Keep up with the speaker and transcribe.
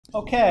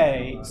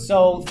Okay,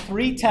 so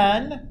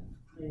 310,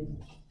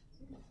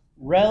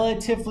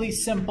 relatively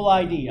simple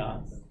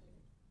idea.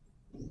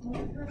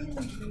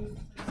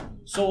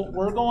 So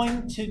we're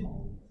going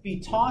to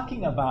be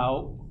talking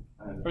about,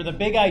 or the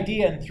big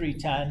idea in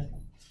 310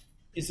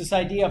 is this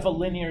idea of a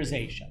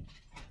linearization.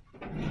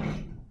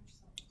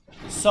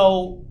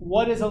 So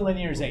what is a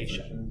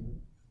linearization?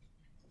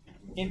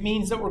 It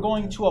means that we're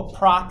going to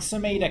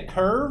approximate a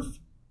curve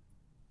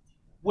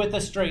with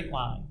a straight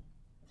line.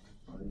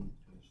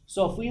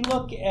 So if we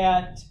look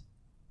at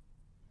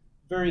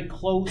very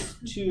close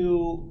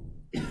to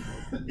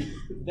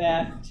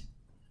that,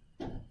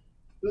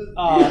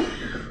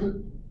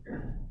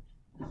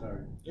 Sorry.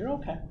 you're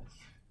okay.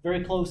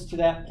 Very close to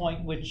that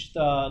point which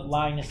the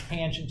line is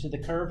tangent to the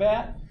curve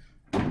at.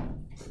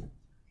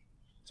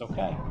 It's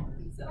okay.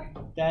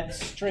 That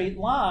straight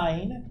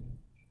line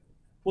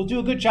will do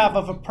a good job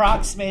of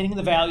approximating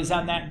the values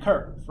on that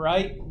curve,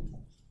 right?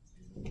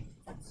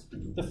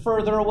 The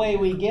further away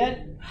we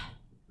get,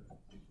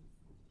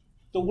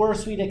 the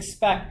worse we'd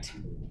expect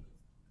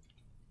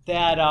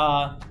that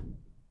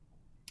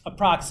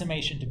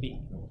approximation to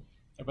be.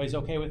 Everybody's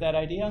okay with that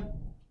idea?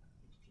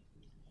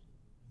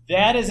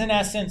 That is in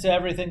essence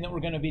everything that we're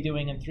going to be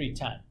doing in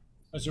 310.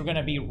 Is we're going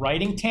to be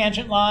writing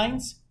tangent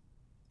lines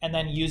and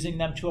then using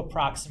them to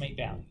approximate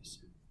values.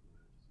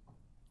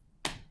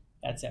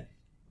 That's it.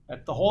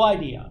 That's the whole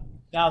idea.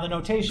 Now the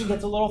notation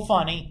gets a little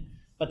funny,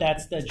 but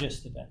that's the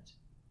gist of it.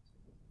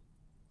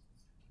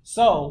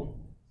 So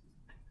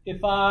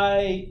if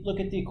I look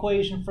at the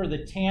equation for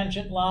the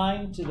tangent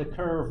line to the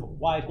curve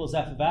y equals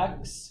f of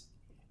x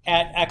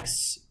at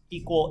x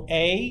equal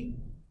a,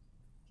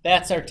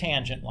 that's our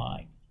tangent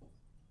line.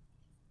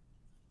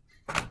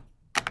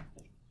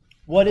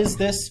 What is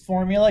this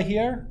formula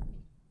here?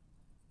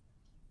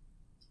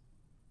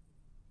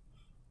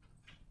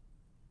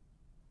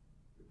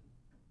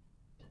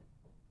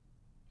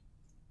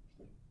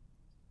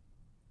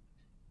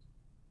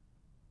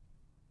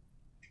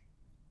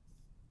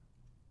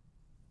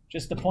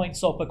 Just the point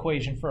slope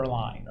equation for a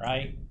line,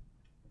 right?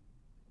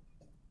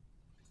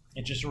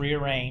 It just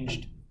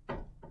rearranged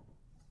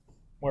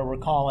where we're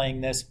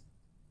calling this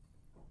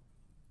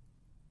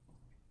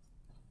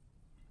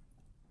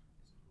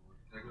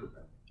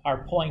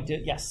our point,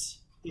 yes,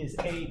 is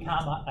a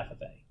comma f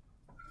of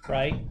a,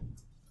 right?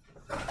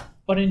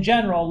 But in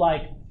general,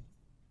 like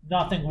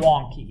nothing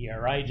wonky here,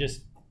 right?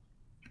 Just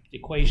the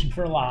equation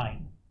for a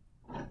line.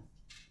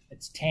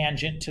 It's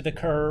tangent to the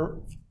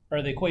curve,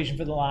 or the equation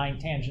for the line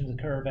tangent to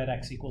the curve at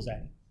x equals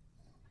a.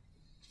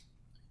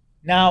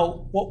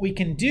 Now, what we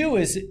can do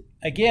is,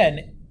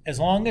 again, as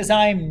long as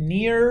I'm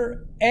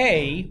near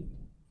a,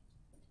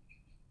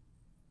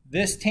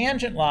 this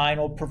tangent line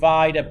will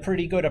provide a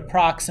pretty good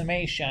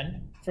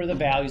approximation for the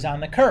values on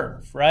the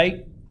curve,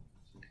 right?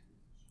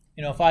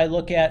 You know, if I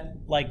look at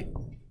like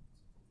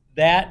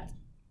that,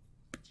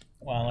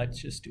 well, let's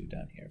just do it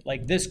down here.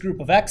 Like this group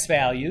of x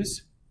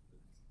values,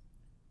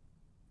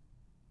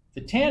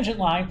 the tangent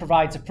line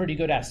provides a pretty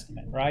good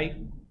estimate, right?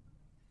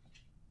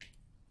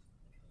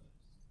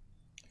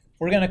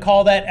 We're going to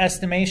call that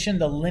estimation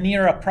the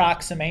linear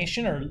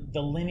approximation or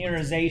the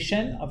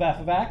linearization of f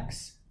of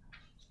x.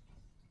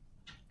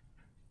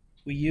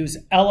 We use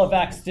L of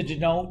x to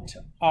denote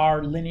our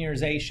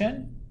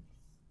linearization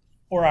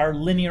or our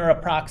linear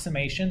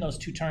approximation. Those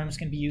two terms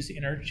can be used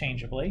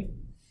interchangeably.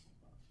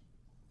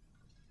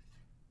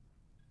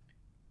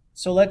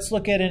 So let's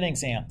look at an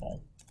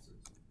example.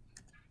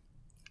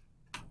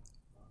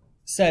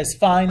 Says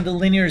find the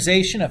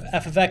linearization of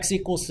f of x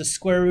equals the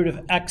square root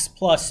of x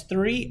plus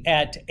 3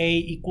 at a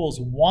equals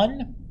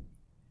 1,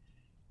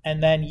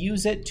 and then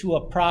use it to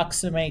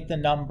approximate the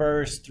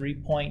numbers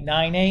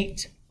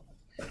 3.98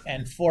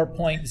 and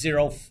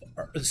 4.0,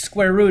 the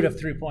square root of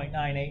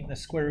 3.98 and the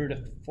square root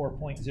of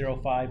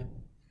 4.05.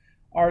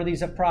 Are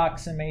these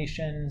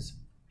approximations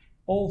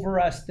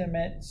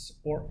overestimates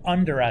or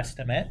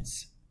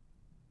underestimates?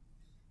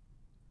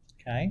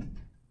 Okay,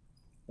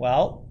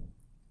 well,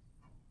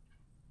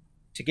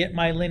 to get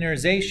my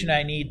linearization,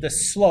 I need the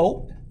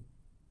slope.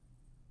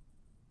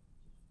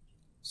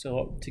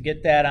 So to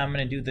get that, I'm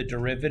going to do the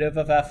derivative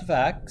of f of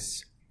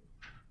x.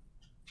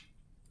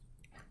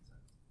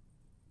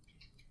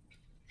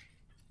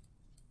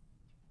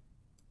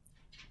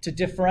 To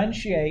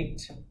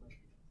differentiate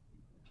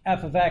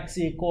f of x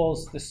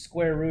equals the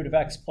square root of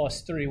x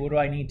plus 3, what do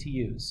I need to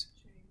use?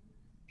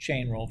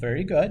 Chain rule.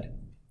 Very good.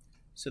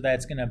 So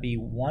that's going to be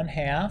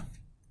 1/2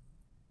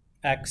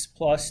 x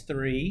plus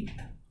 3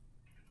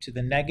 to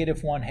the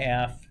negative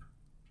 1/2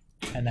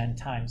 and then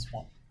times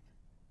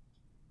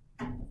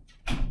 1.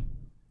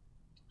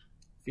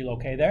 Feel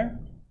okay there?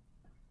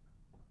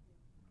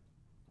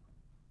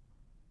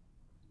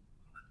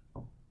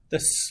 The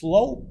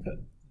slope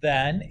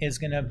then is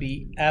going to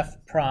be f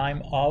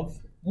prime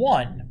of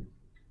 1.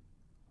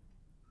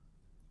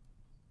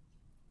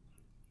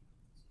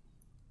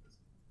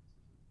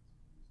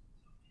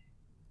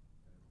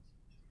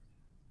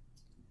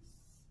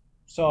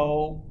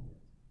 So,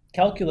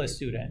 calculus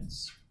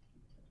students,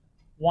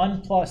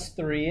 1 plus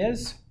 3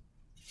 is?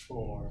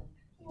 4.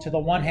 to the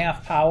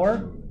 1/2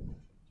 power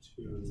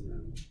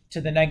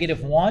to the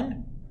negative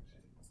 1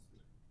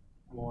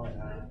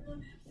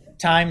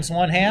 times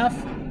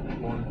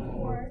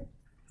 1/2.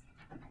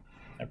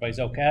 Everybody's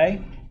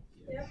okay?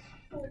 Yep.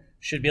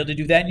 Should be able to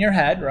do that in your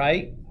head,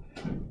 right?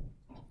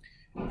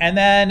 And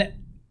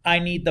then I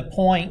need the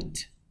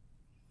point.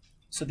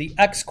 So the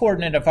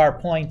x-coordinate of our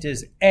point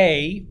is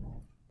A.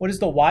 What is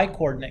the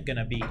y-coordinate going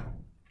to be?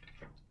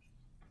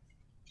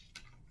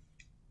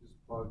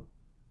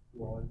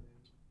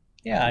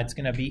 Yeah, it's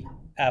going to be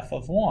f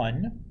of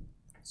 1.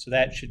 So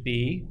that should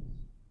be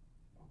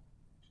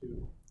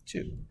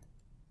 2.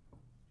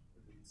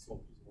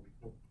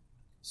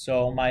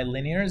 So my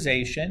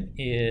linearization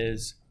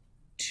is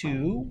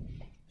 2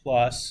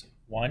 plus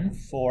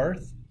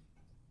 1/4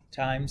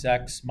 times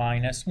x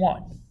minus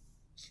 1.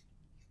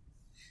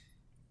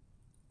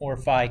 Or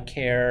if I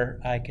care,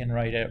 I can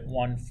write it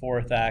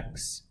 1/4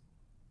 x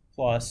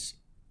plus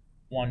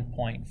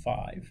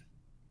 1.5.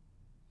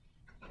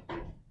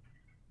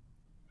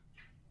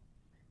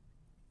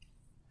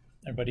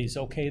 Everybody's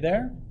okay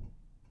there?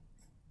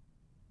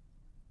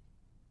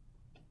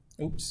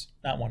 Oops,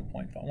 not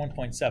 1.5,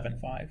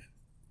 1.75.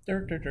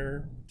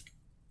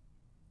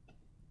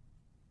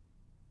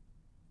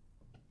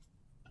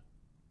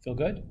 Feel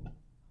good?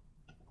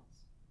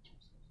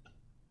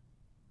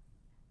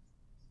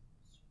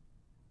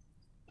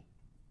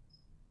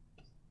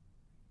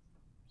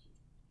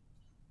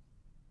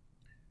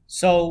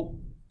 So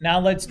now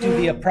let's do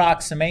the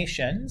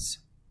approximations.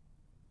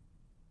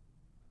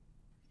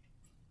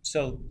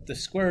 So the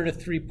square root of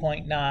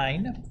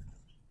 3.9,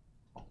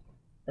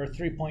 or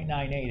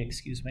 3.98,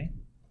 excuse me,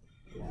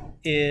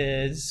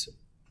 is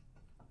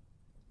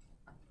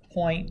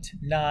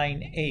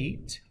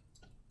 0.98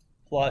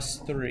 plus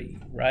 3,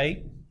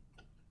 right?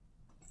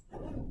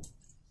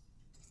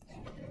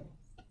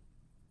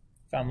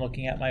 If I'm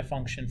looking at my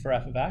function for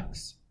f of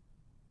x,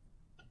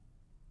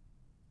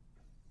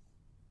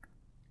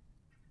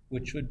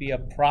 which would be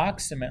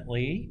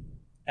approximately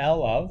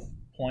L of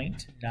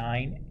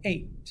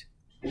 0.98.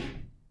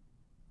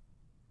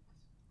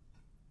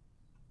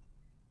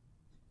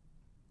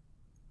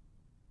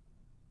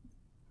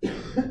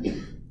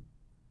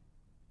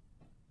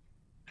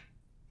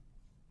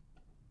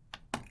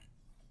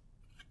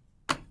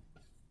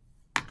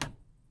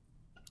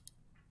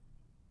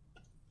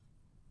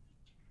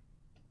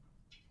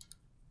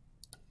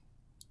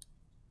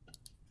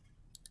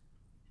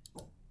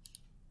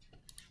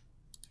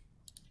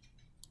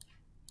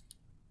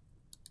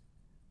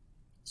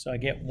 So I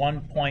get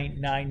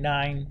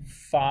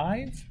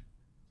 1.995.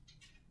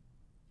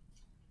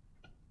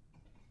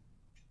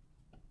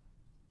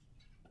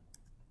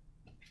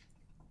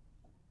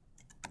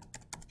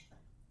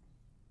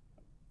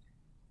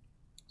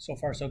 So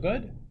far, so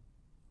good.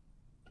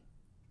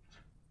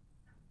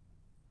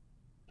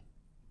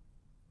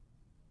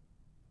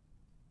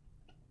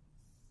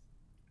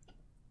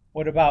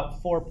 What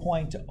about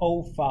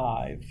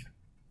 4.05?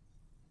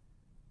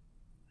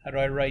 How do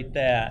I write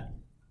that?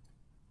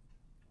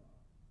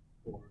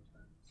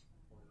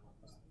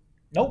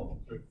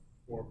 Nope.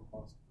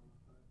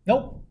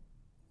 Nope.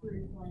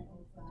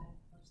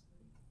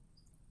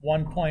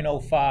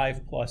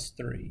 1.05 plus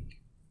 3.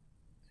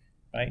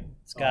 Right?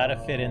 It's got to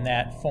fit in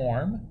that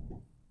form.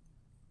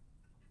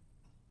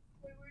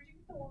 Wait, where'd you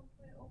get the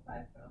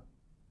 1.05 from?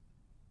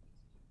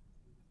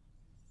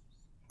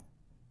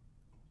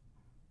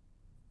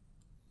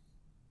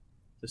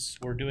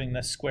 We're doing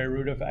the square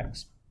root of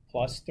x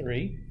plus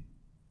 3.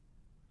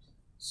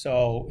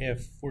 So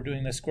if we're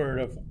doing the square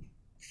root of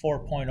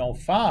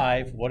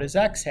 4.05, what does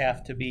x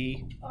have to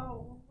be?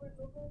 Oh,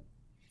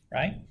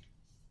 Right?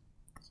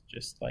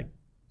 Just like,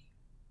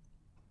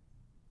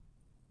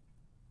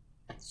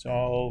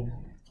 so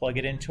plug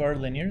it into our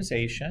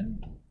linearization.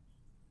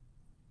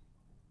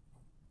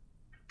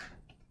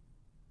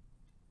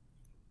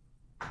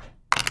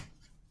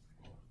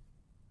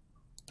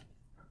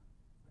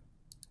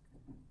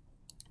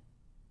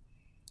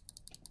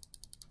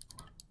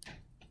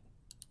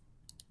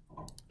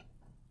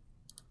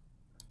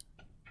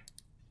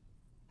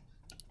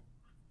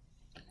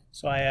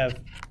 So I have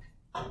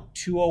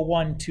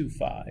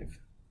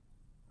 20125.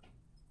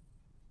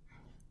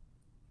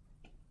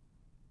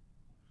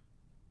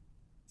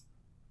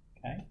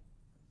 Okay.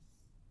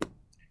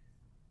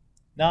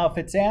 Now, if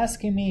it's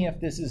asking me if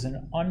this is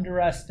an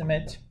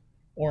underestimate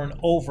or an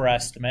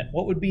overestimate,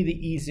 what would be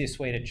the easiest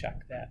way to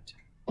check that?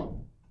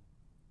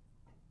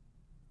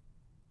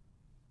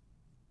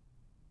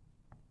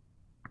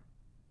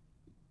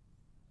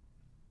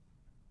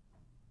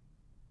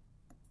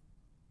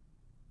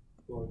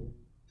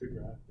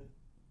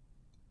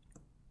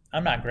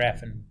 I'm not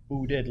graphing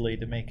boo diddly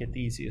to make it the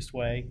easiest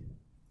way.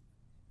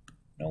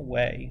 No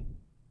way.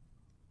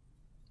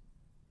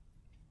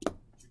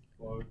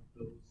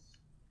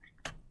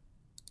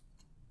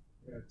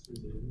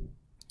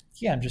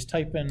 Yeah, I'm just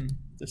typing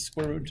the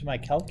square root into my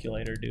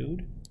calculator,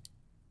 dude.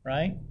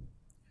 Right?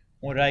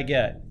 What did I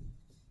get?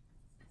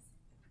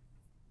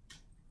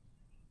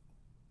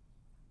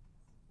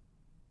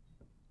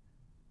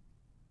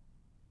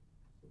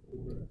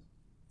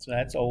 So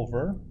that's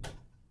over.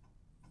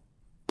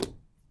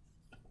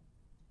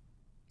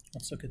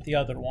 Let's look at the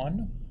other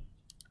one.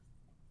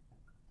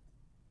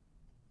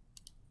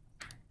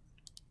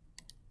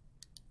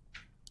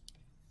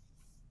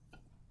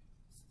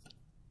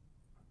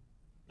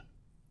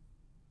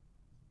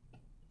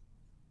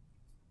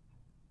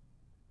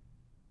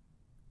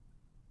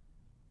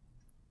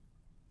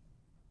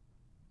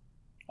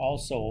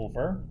 Also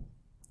over,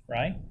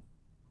 right?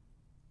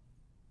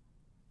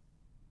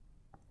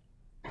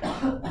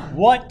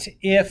 What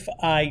if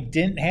I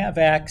didn't have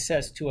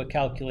access to a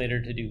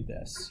calculator to do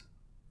this?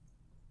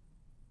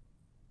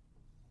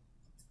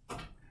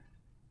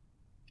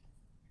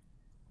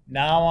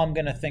 Now I'm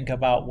going to think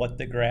about what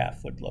the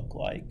graph would look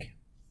like.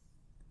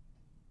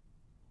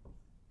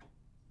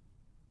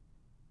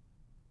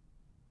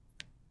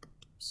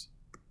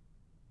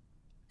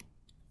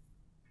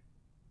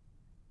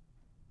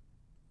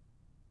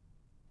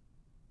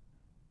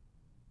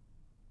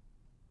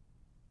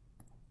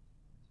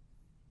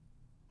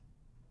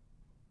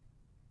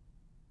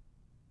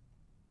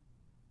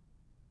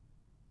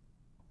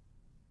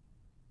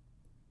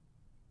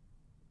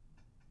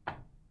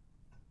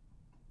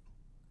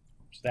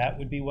 So that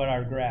would be what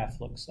our graph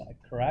looks like,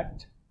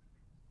 correct?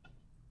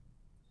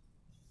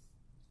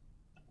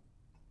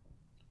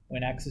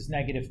 When x is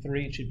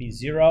 -3, it should be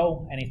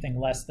 0. Anything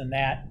less than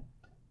that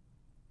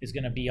is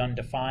going to be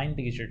undefined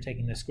because you're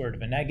taking the square root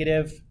of a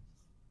negative.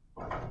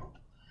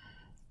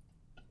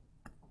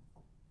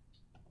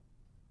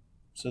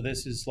 So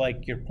this is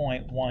like your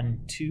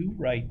 0.12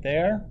 right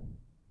there.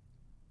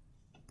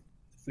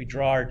 If we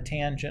draw our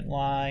tangent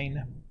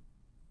line,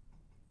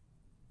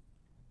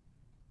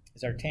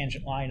 is our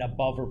tangent line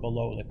above or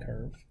below the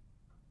curve?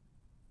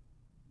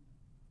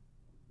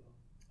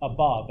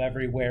 Above,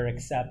 everywhere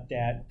except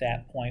at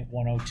that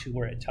 0.102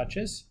 where it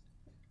touches.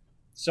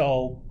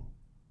 So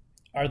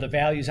are the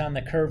values on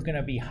the curve going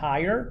to be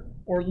higher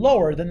or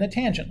lower than the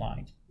tangent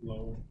line?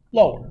 Lower.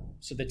 Lower.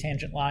 So the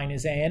tangent line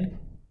is an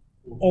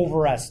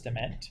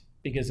overestimate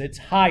because it's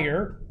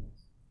higher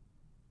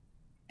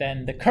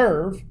than the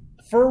curve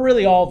for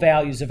really all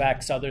values of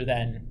x other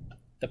than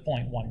the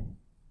 0.1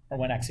 or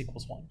when x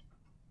equals 1.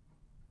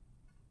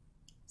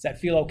 Does that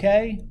feel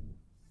okay?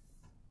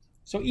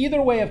 So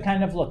either way of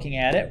kind of looking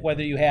at it,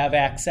 whether you have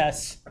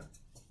access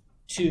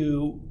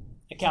to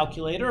a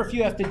calculator or if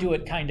you have to do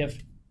it kind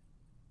of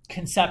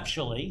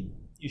conceptually,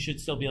 you should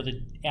still be able to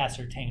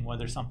ascertain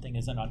whether something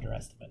is an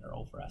underestimate or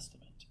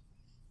overestimate.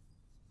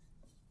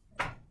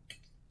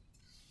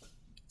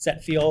 Does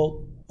that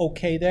feel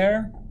okay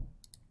there?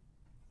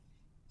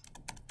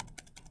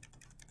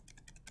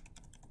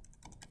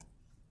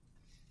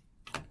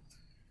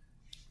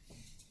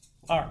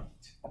 All right.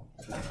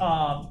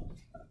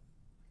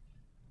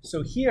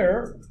 So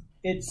here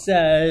it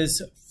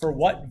says for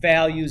what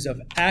values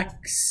of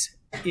x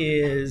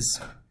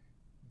is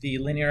the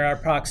linear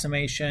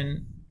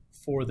approximation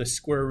for the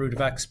square root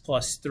of x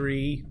plus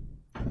 3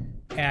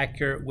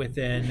 accurate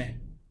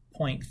within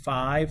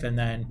 0.5 and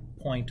then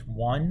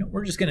 0.1.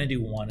 We're just going to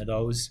do one of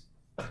those,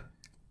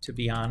 to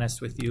be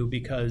honest with you,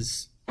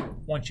 because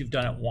once you've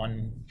done it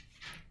one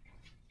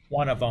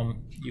of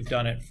them, you've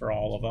done it for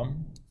all of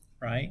them,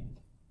 right?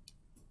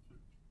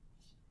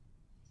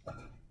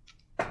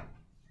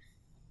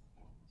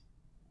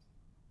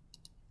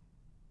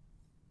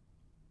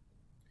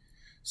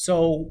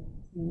 So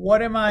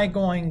what am I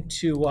going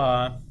to,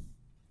 how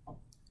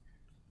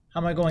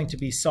am I going to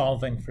be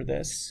solving for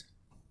this?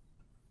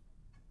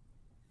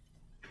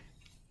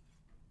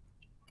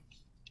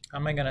 How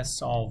am I going to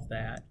solve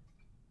that?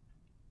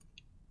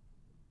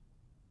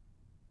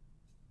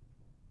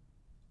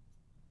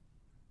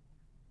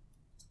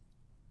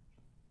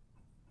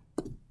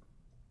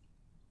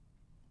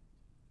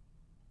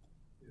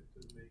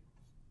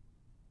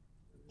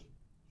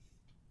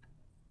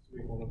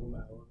 Make one of them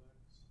out of x.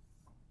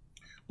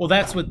 Well,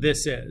 that's what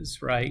this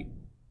is, right?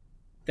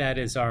 That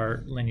is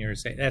our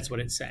linearization. That's what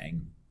it's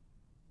saying.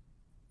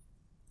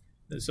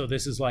 So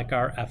this is like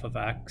our f of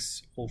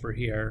x over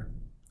here,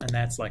 and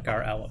that's like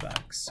our L of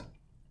x.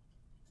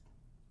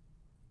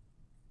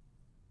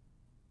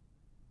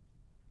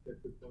 You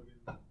have to plug in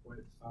 0.5 for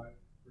x.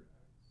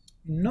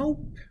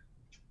 Nope.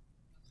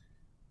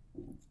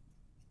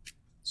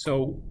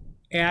 So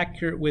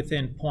accurate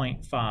within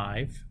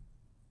 0.5.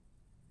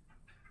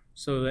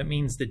 So that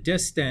means the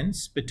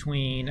distance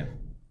between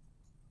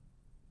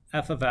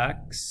f of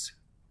x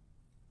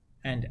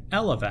and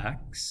L of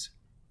x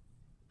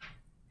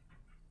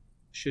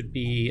should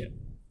be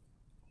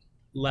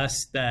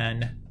less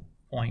than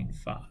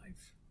 0.5,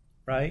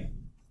 right?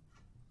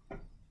 Is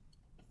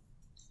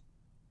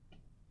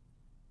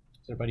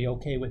everybody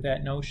okay with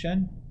that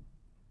notion?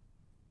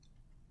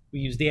 We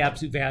use the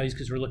absolute values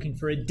because we're looking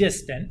for a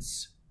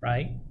distance,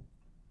 right?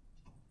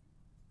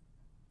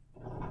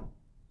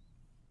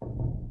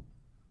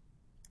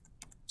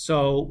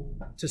 So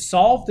to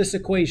solve this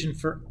equation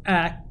for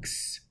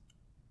x,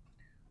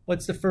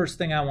 what's the first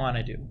thing I want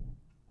to do?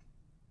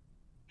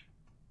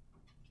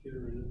 Get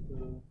rid of the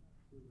value.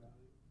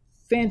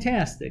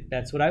 Fantastic.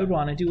 That's what I would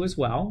want to do as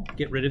well.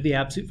 Get rid of the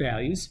absolute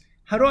values.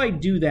 How do I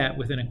do that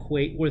with an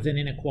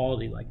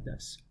inequality like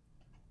this?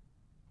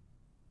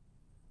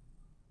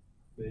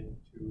 Make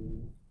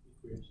two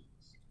equations.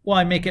 Well,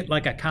 I make it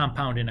like a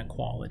compound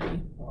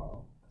inequality,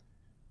 Oh,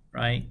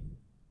 right?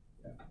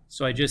 yeah.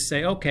 So I just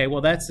say, okay,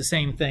 well, that's the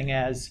same thing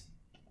as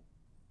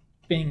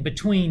being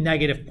between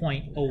negative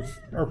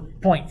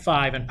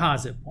 0.5 and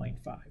positive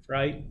 0.5,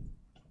 right?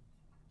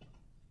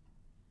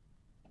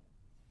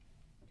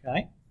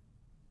 Okay.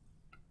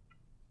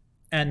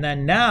 And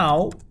then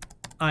now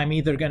I'm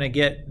either going to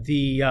get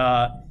the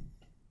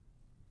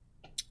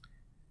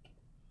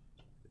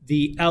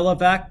L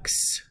of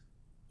x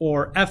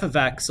or f of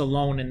x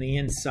alone in the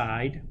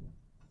inside.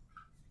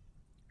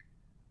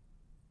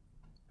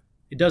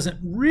 It doesn't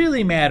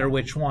really matter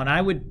which one.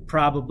 I would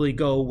probably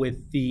go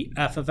with the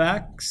f of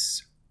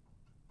x.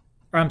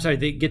 Or I'm sorry,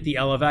 get the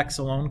L of x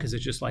alone because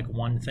it's just like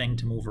one thing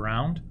to move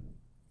around.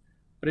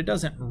 But it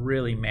doesn't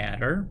really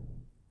matter.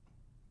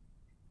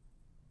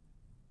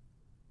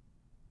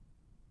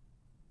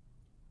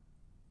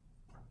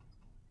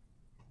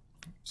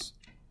 Oops.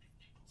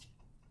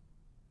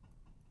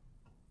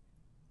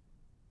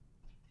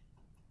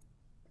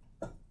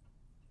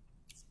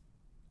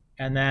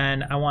 And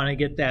then I want to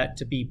get that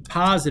to be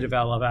positive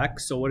L of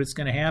x. So what is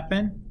going to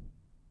happen?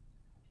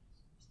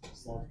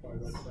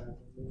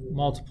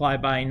 Multiply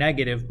by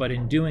negative, but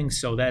in doing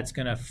so, that's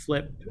going to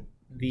flip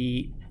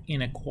the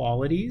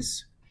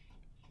inequalities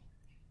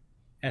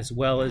as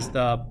well as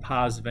the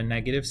positive and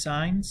negative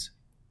signs.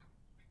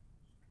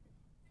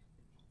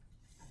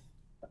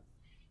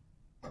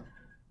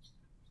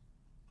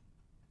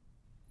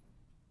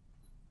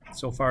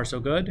 So far, so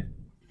good?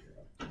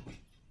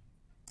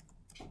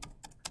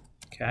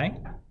 Okay.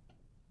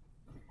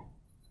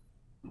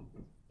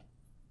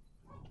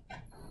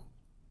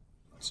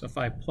 So if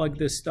I plug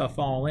this stuff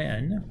all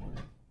in,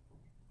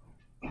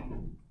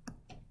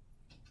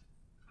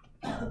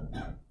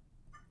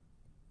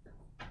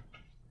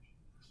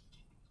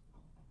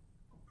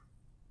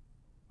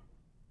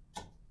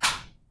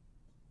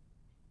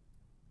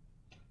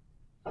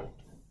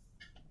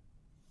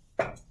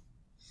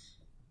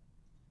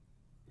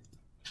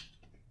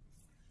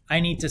 I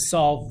need to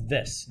solve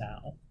this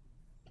now.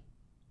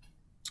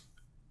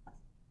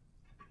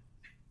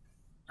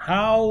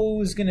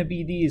 How's going to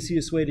be the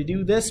easiest way to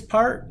do this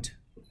part?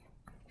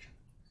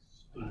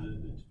 Split it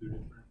into two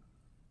different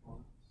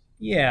ones.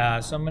 Yeah,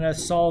 so I'm going to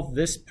solve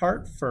this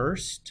part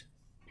first.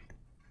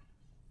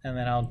 And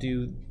then I'll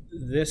do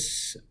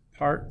this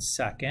part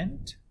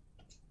second.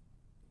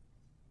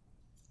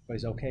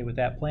 Everybody's okay with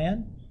that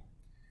plan?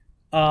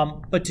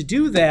 But to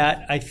do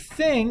that, I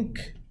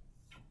think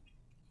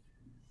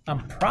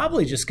I'm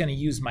probably just going to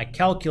use my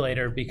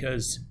calculator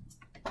because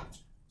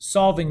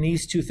solving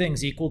these two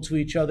things equal to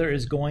each other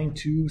is going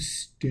to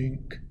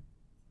stink.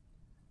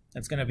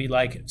 It's going to be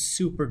like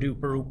super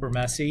duper uber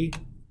messy.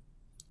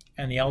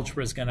 And the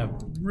algebra is going to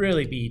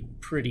really be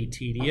pretty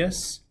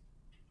tedious.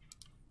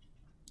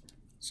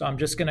 So I'm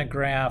just going to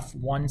graph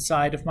one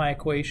side of my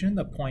equation,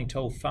 the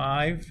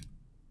 0.05,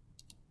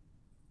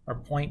 or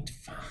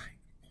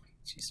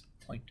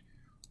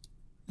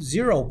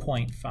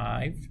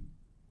 0.5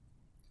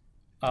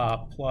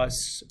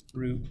 plus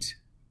root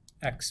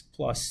x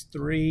plus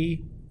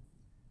 3,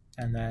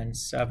 and then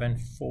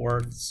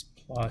 7/4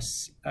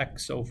 plus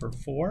x over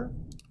 4.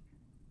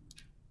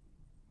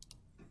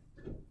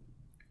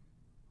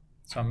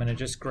 So I'm going to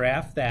just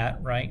graph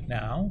that right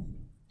now.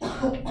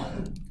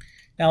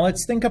 Now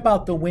let's think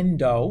about the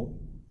window.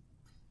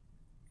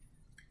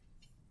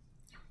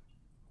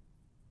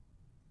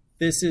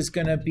 This is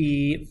going to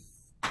be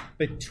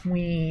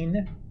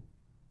between,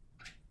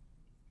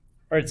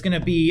 or it's going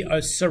to be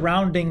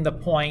surrounding the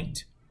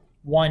point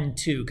 1,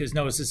 2, because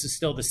notice this is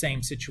still the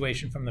same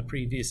situation from the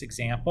previous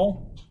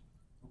example.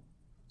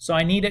 So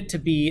I need it to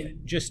be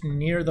just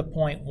near the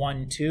point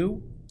 1,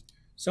 2.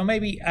 So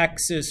maybe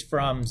x is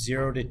from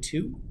 0 to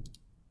 2.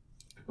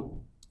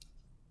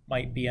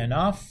 Might be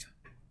enough.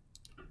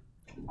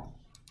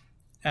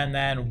 And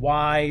then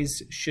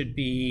y's should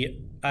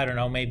be, I don't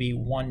know, maybe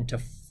 1 to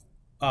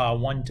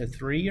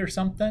 3 or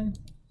something.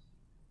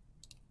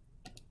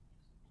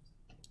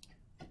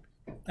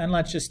 And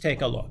let's just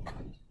take a look.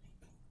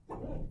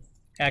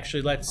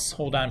 Actually, let's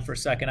hold on for a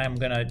second. I'm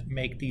going to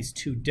make these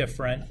two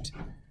different.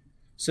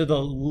 So the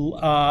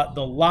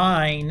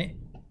line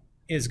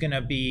is going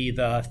to be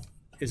I'm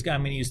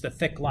going to use the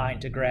thick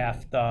line to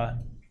graph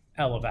the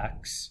L of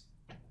x.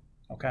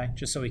 Okay,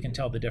 just so we can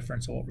tell the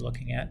difference of what we're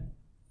looking at.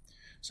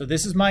 So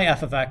this is my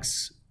f of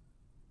x.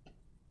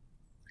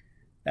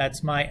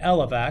 That's my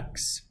L of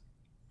x.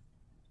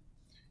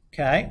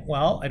 Okay,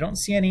 well, I don't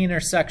see any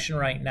intersection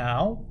right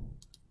now.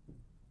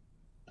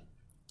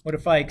 What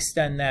if I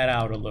extend that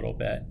out a little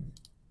bit?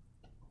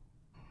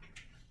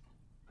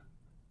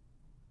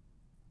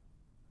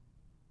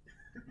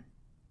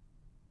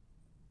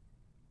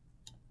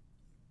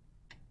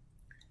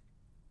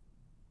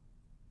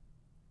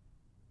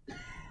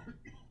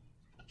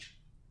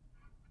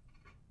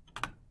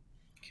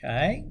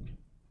 Okay.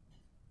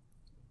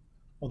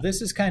 Well,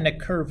 this is kind of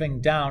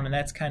curving down and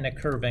that's kind of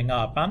curving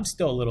up. I'm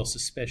still a little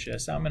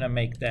suspicious. I'm going to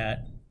make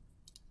that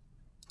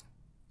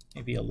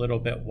maybe a little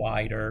bit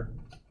wider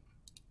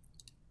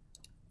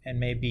and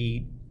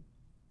maybe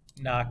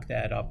knock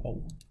that up a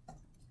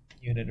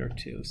unit or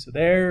two. So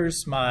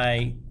there's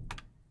my,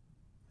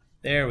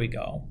 there we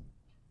go.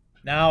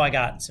 Now I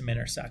got some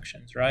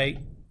intersections, right?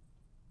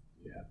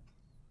 Yeah.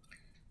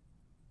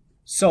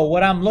 So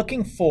what I'm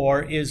looking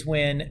for is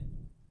when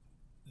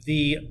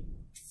the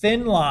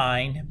thin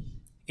line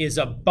is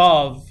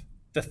above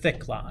the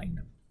thick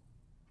line,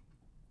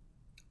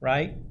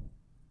 right?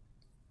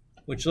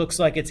 Which looks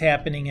like it's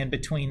happening in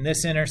between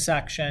this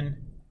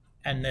intersection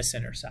and this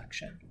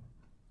intersection.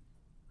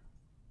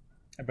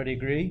 Everybody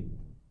agree?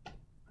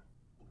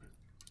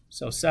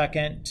 So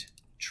second,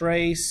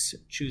 trace,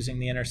 choosing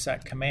the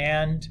intersect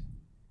command,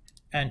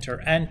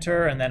 enter,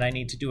 enter, and then I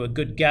need to do a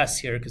good guess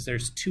here because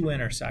there's two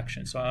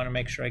intersections, so I want to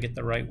make sure I get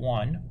the right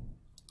one.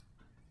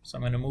 So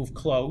I'm going to move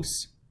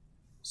close.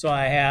 So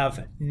I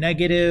have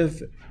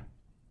negative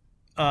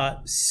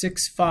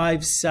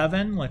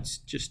 657. Let's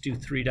just do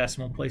 3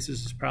 decimal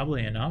places is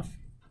probably enough.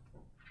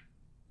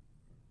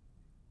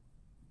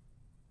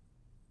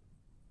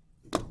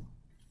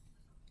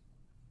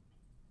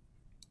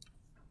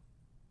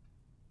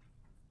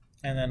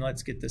 And then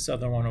let's get this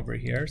other one over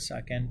here.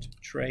 Second,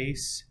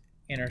 trace,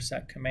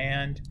 intersect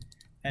command,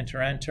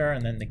 enter, enter,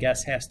 and then the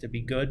guess has to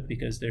be good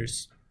because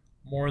there's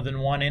more than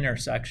one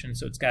intersection,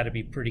 so it's got to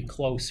be pretty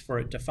close for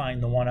it to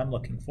find the one I'm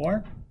looking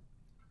for.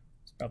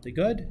 It's probably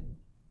good.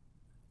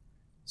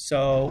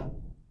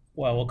 So,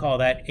 well, we'll call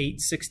that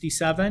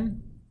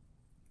 867.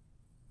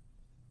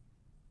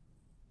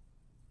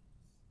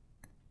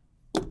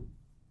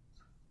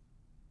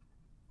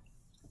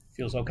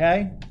 Feels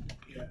okay?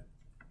 Yeah.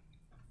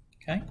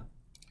 Okay.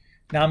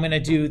 Now I'm going to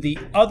do the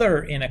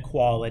other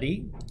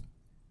inequality.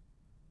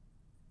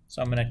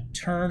 So I'm going to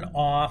turn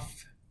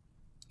off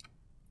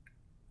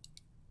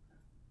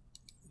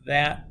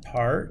that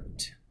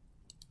part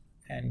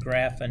and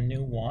graph a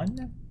new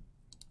one.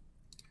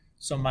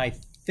 So my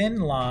thin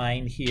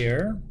line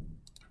here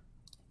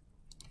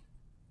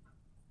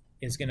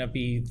is going to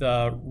be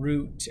the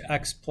root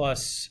x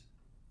plus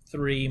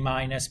 3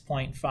 minus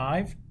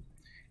 0.5.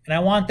 And I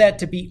want that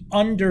to be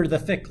under the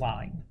thick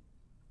line.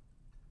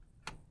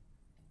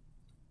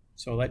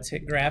 So let's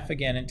hit graph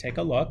again and take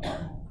a look.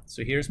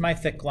 So here's my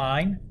thick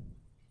line.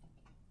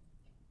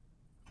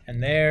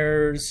 And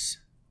there's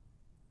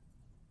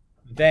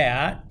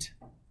that,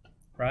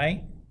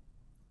 right?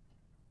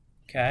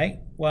 Okay,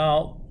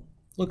 well,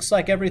 looks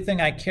like everything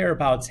I care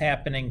about is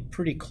happening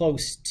pretty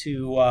close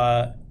to,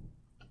 I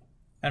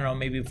don't know,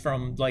 maybe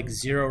from like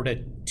 0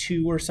 to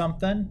 2 or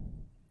something.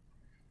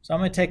 So I'm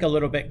going to take a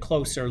little bit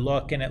closer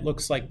look, and it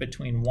looks like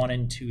between 1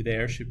 and 2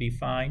 there should be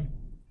fine.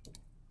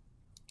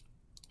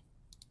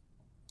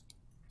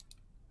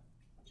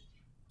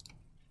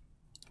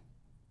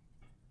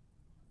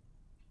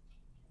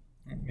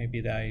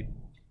 Maybe that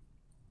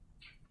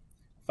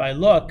if I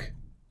look,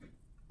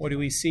 what do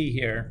we see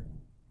here?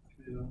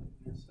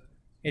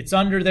 It's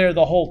under there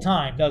the whole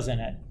time, doesn't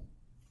it?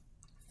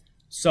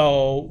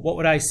 So what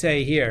would I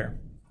say here?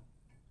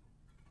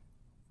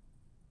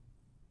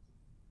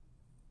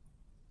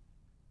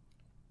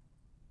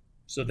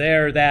 So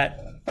there,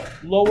 that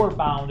lower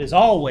bound is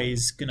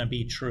always going to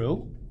be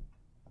true.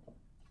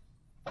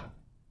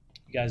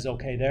 You guys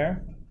okay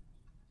there?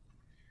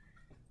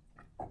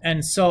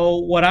 And so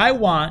what I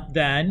want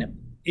then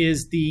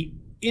is the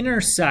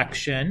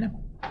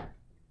intersection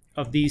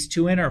of these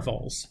two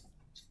intervals,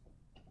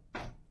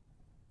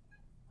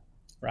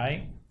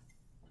 right?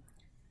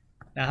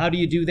 Now, how do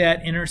you do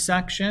that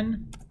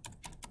intersection?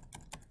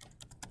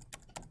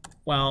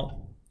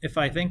 Well, if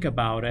I think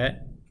about it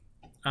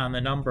on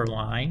the number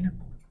line,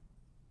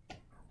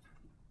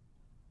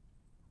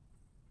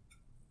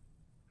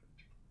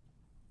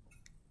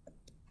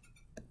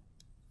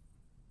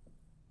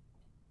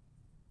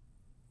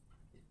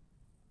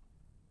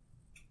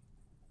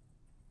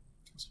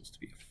 it's supposed to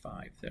be a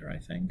 5 there, I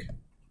think.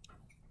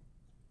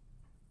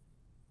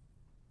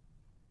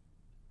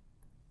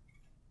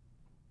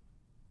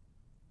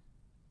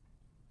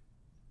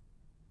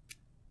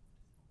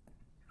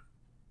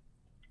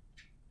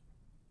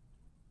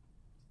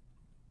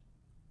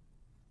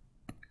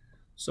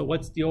 So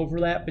what's the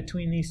overlap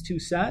between these two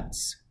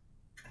sets?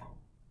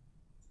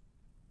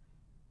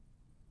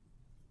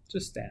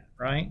 Just that,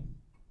 right?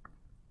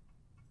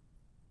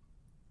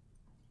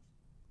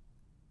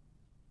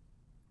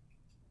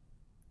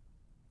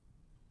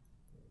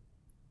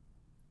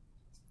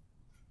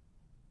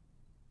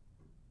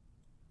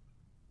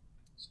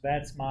 So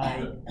that's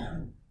my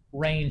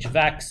range of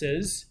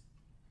x's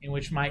in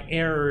which my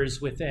error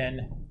is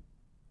within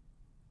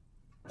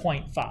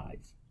 0.5.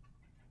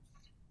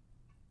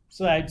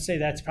 So I'd say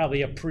that's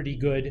probably a pretty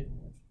good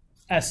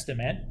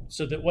estimate.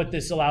 So that what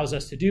this allows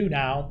us to do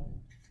now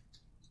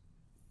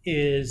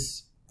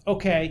is,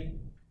 okay,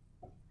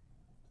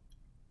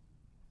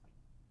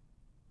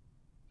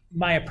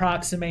 my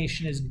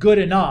approximation is good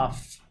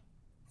enough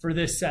for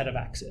this set of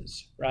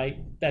x's, right?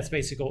 That's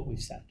basically what we've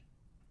said.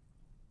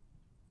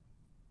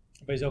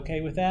 Everybody's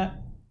okay with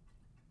that?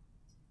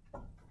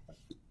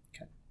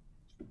 Okay.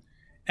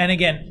 And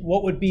again,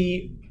 what would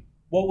the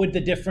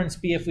difference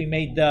be if we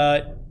made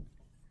the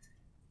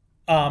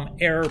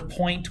error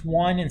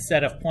 0.1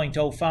 instead of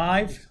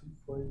 0.05?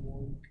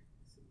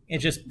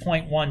 It's just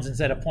 0.1s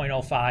instead of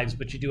 0.05s,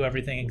 but you do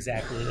everything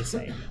exactly the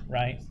same,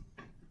 right?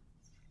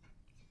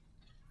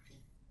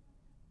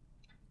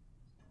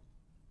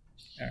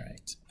 All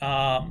right.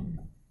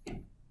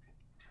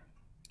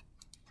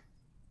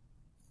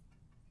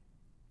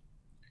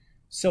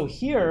 So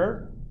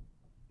here,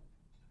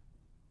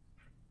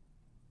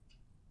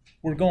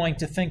 we're going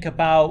to think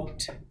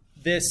about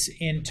this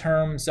in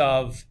terms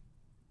of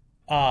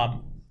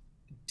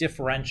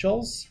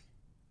differentials.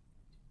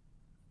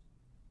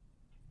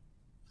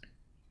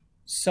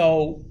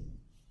 So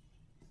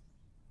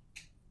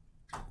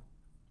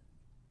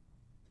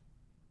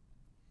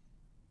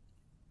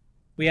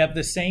we have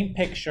the same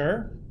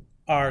picture.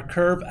 Our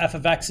curve f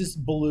of x is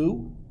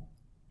blue,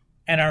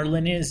 and our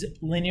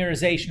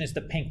linearization is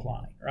the pink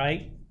line,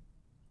 right?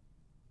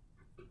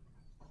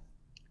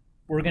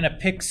 We're going to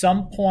pick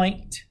some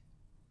point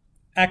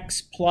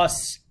x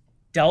plus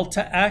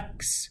delta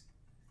x.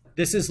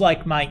 This is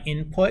like my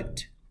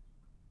input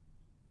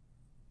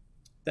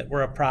that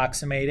we're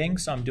approximating.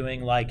 So I'm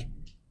doing like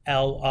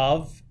L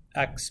of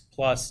x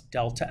plus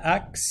delta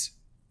x.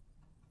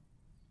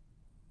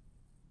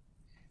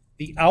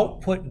 The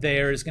output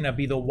there is going to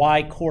be the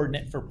y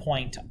coordinate for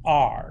point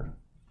R,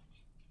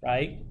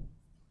 right?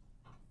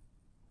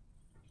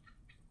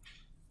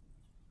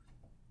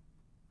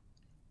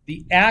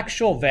 The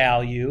actual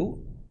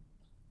value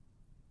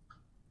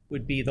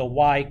would be the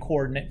y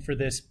coordinate for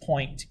this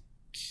point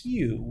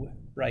Q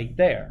right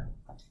there,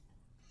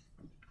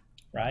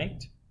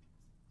 right?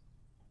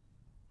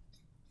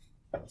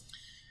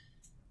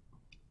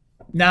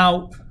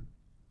 Now,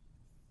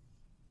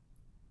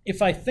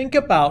 if I think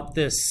about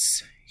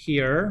this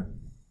here,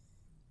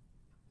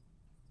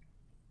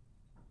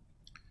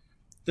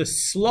 the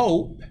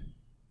slope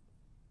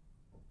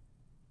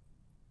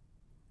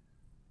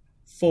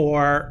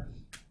for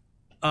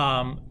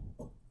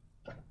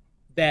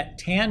that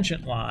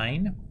tangent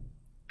line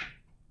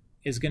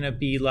is going to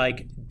be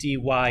like dy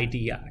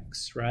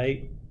dx,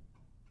 right?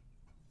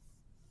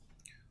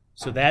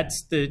 So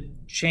that's the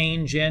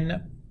change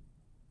in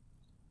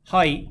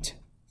height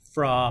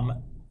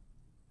from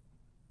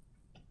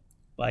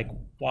like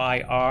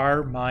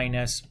yr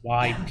minus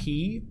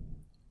yp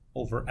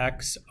over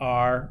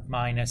xr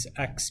minus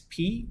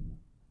xp.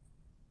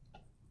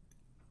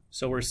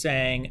 So we're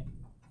saying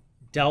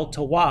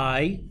delta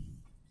y,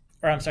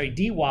 or I'm sorry,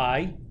 dy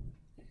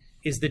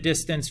is the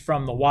distance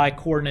from the y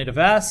coordinate of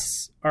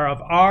s, or of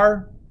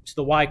r, to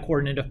the y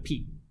coordinate of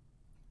p,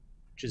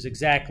 which is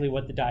exactly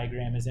what the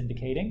diagram is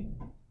indicating.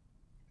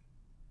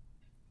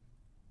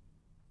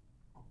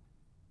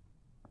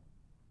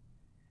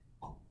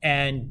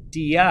 And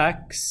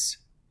dx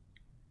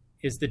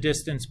is the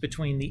distance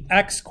between the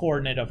x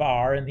coordinate of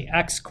r and the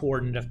x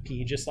coordinate of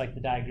p, just like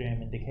the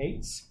diagram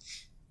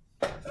indicates.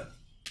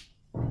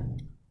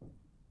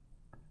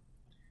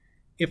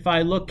 If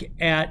I look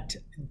at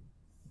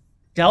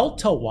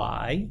delta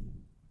y,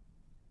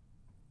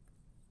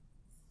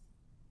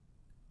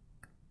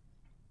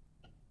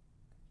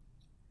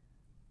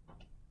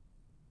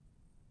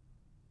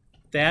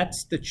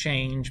 that's the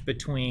change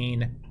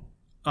between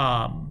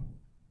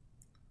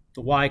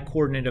the y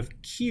coordinate of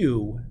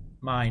q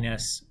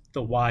minus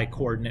the y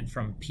coordinate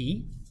from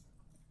p.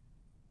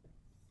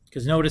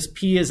 Because notice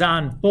p is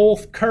on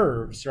both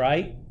curves,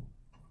 right?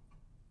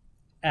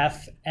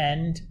 F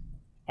and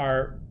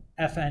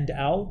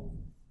L.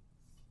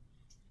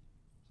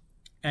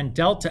 And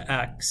delta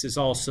x is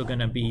also going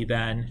to be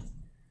then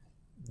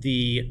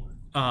the,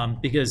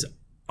 because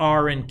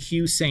r and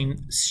q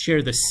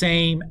share the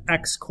same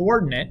x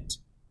coordinate,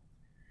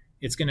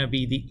 it's going to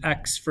be the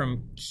x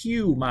from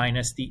q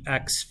minus the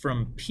x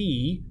from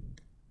p.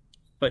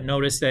 But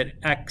notice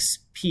that the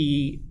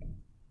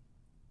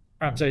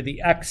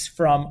x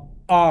from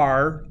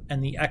r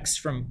and the x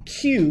from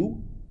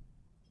q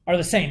are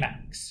the same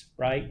x,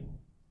 right?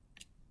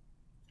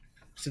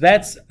 So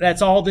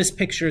that's all this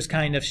picture is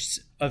kind of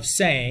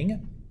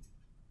saying.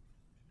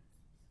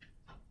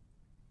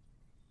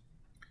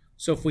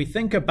 So if we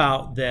think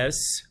about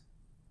this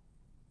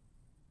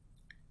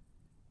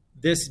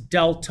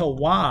delta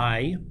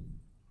y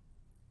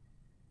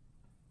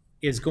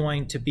is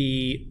going to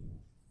be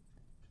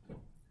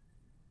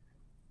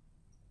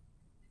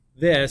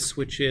this,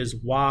 which is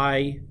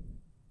y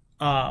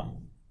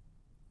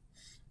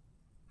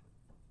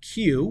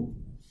q,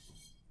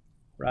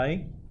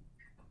 right?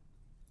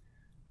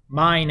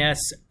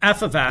 Minus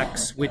f of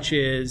x, which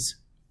is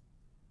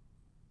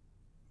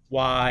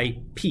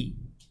yp.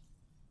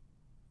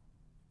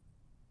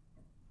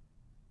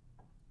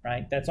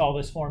 Right? That's all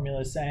this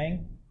formula is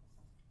saying.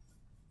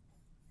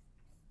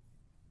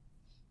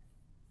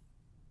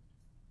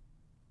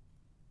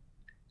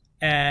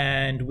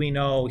 And we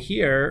know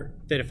here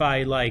that if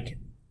I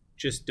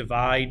just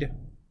divide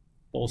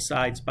both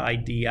sides by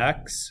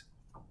dx,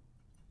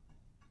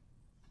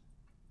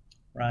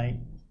 right?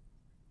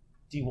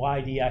 dy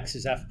dx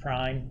is f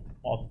prime.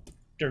 Well,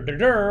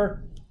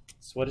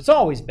 that's what it's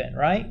always been,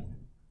 right?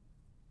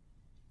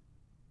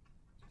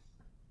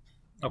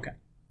 Okay,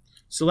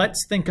 so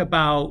let's think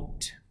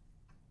about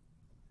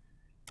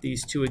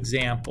these two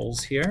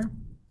examples here.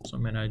 So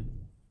I'm going to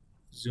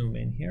zoom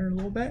in here a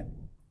little bit.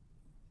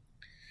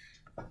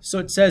 So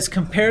it says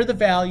compare the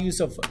values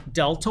of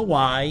delta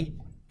y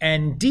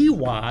and dy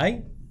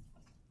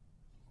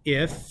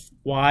if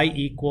y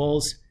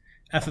equals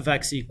f of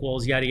x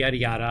equals yada yada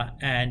yada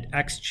and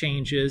x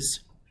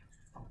changes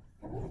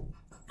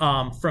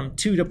from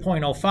 2 to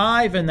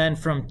 0.05 and then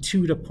from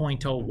 2 to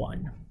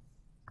 0.01.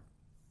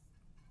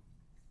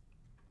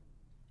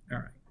 All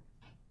right.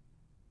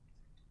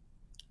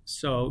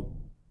 So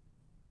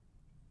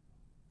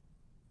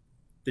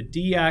the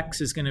dx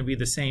is going to be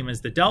the same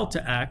as the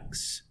delta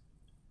x,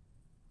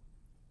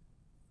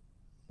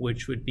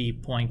 which would be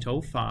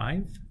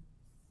 0.05.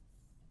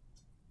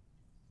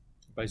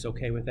 Everybody's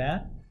okay with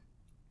that?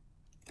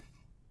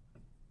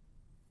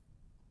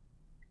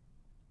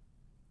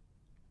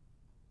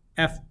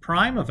 F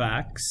prime of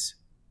x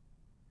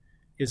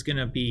is going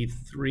to be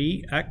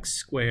 3x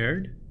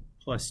squared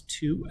plus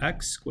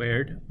 2x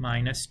squared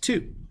minus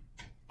 2.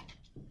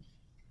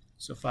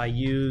 So if I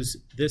use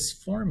this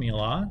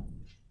formula,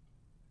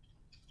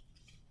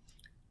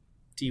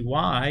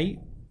 dy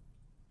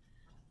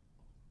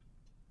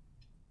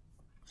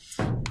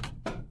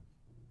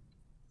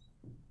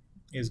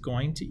is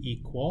going to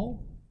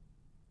equal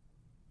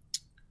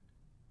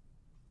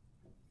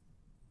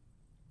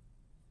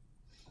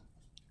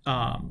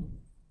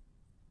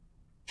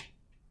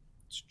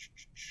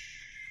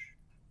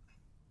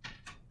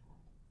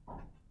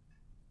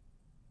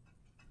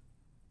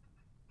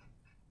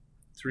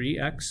three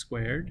x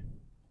squared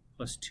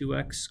plus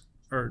 2x,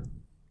 or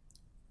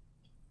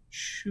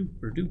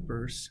super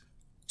dupers,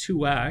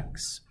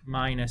 2x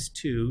minus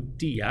 2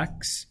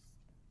 dx.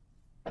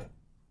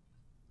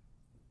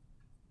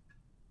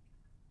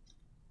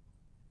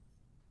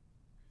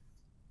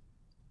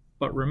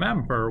 But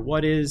remember,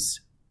 what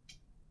is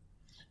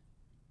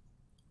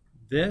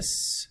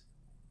this?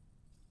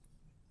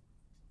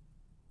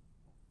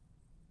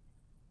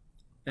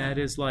 That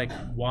is like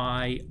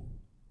y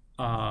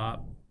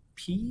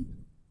p.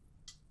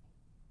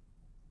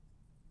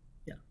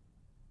 Yeah.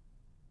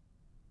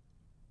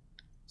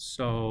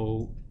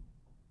 So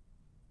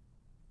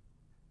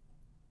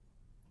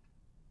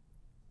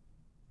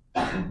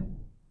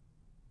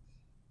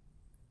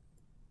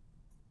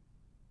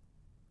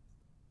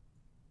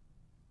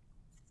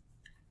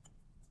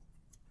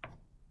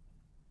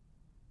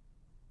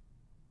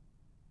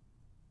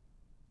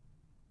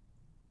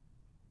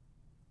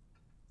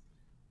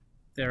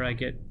there I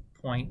get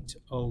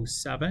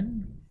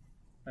 0.07,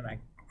 and I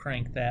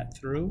crank that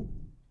through.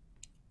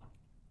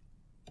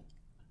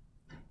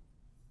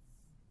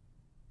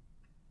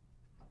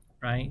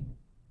 Right?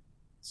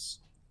 It's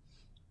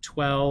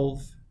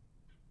 12,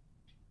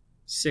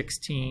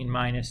 16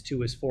 minus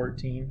 2 is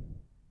 14.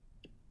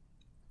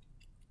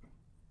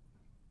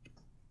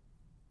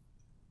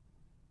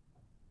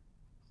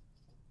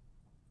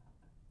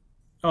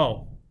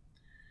 Oh,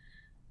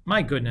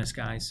 my goodness,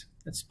 guys.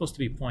 That's supposed to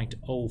be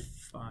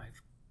 0.05.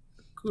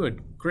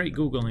 Good, great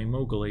googly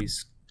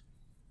mooglies,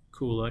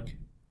 Kulik.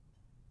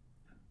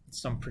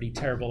 Some pretty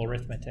terrible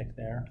arithmetic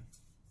there.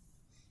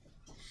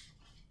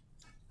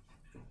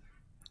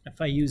 If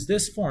I use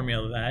this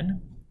formula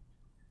then,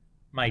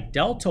 my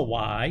delta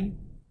y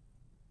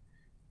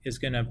is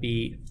going to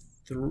be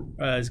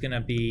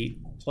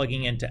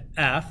plugging into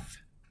f.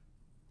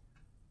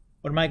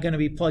 What am I going to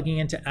be plugging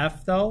into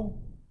f though?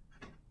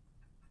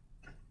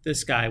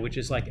 This guy, which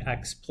is like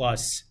x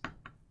plus,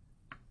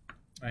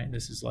 right?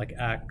 This is like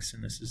x,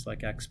 and this is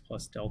like x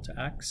plus delta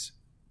x.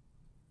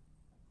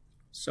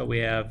 So we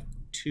have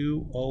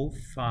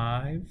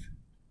 205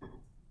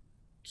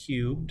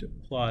 cubed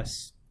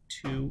plus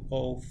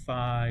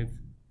 205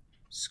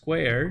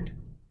 squared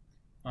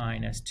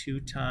minus 2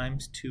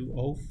 times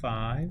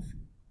 205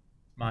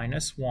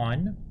 minus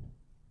 1,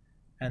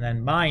 and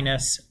then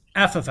minus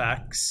f of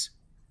x,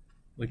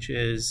 which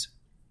is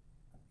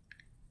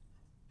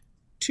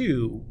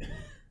 2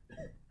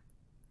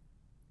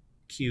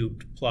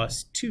 cubed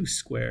plus 2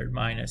 squared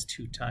minus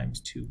 2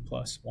 times 2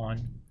 plus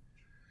 1,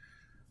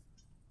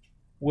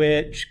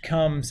 which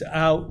comes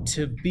out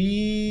to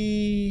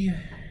be,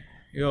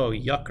 oh,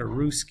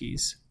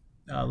 yuckarooskies.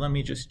 Let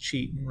me just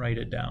cheat and write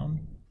it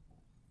down.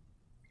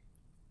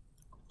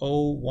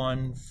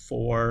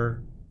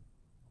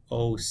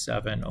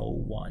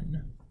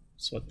 0140701.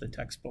 That's what the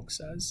textbook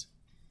says.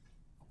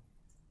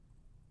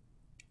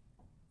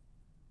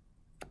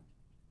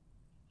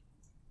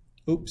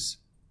 Oops.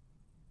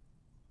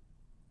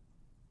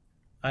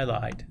 I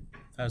lied.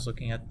 I was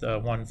looking at the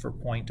one for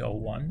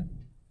 0.01.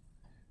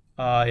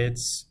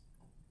 It's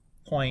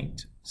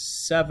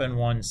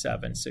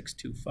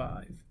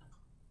 0.717625.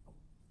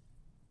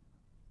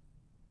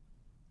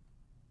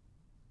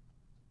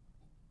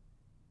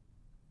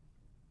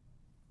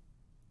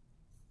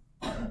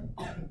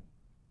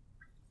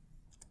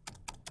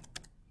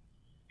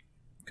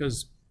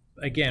 Because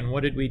again,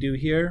 what did we do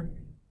here?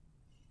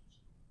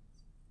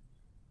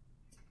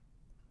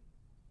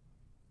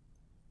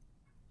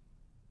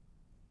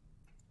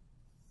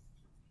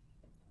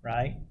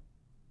 Right?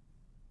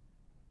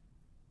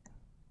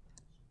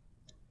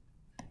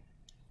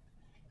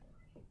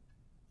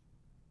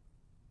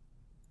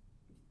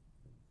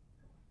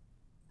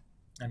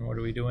 And what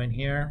are we doing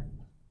here?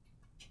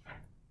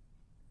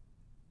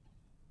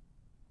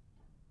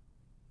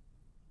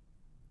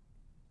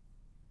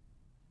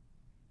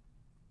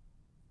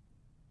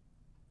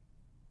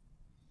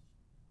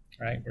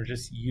 Right, we're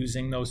just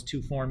using those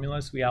two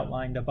formulas we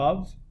outlined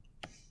above.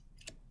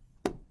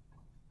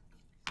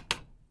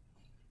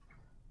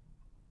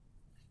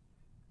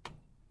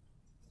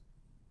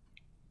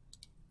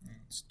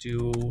 Let's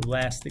do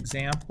last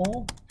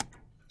example.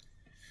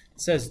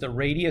 It says the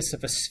radius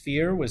of a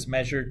sphere was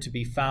measured to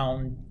be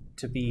found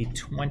to be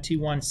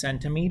 21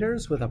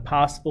 centimeters with a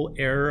possible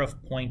error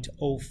of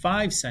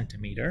 0.05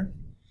 centimeter.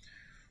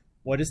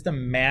 What is the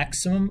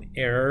maximum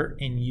error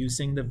in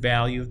using the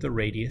value of the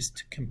radius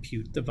to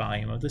compute the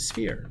volume of the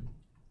sphere?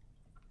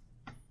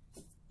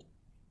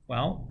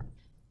 Well,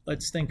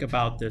 let's think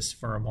about this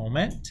for a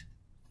moment.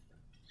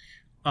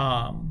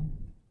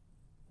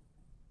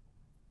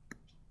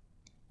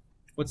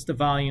 What's the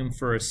volume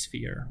for a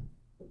sphere?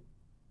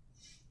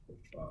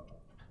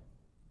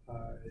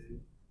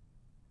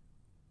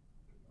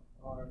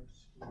 R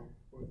squared,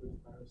 4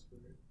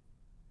 squared.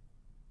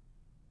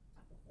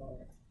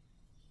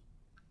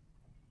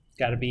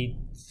 Got to be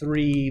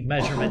 3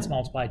 measurements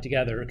multiplied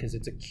together because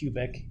it's a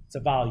cubic, it's a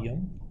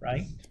volume,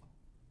 right?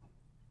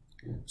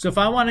 So if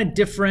I want to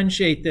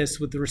differentiate this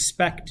with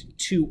respect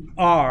to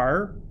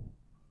R,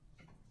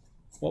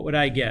 what would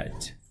I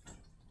get?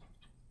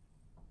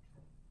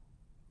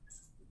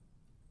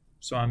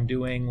 So I'm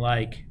doing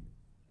like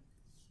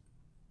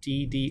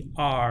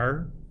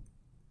ddr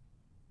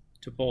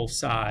to both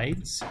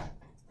sides.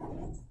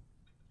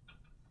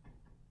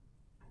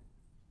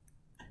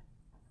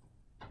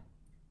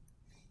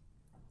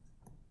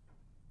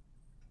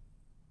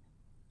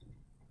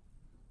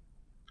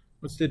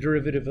 What's the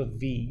derivative of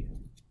v?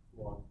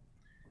 1.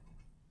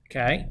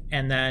 Okay,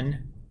 and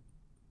then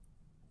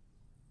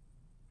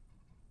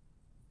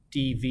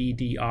dv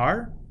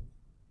dr,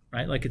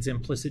 right? Like it's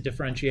implicit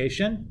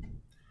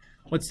differentiation.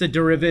 What's the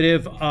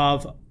derivative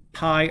of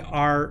pi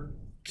r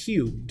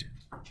cubed?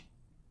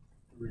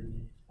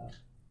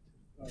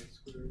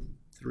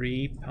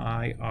 3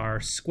 pi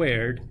r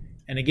squared.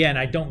 And again,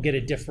 I don't get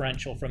a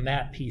differential from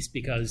that piece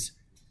because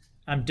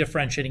I'm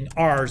differentiating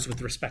r's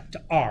with respect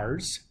to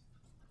r's.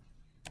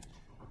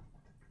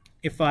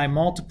 If I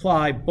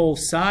multiply both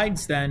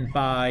sides then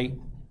by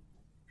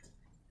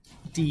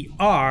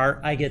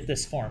dr, I get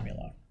this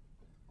formula.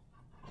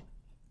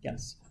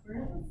 Yes?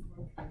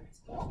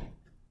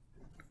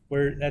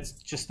 That's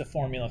just the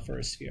formula for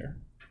a sphere.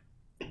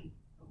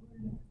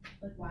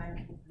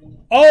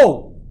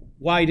 Oh!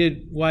 Why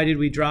did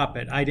we drop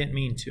it? I didn't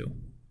mean to.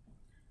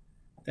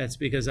 That's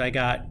because I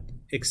got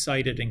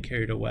excited and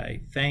carried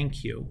away.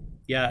 Thank you.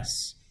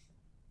 Yes.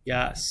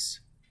 Yes.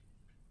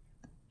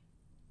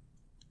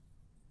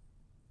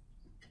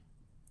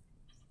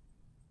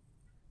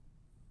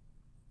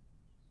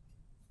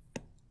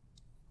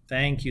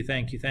 Thank you,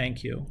 thank you,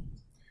 thank you.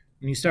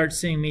 When you start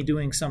seeing me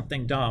doing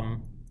something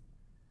dumb,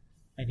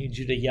 I need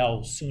you to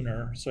yell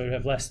sooner so you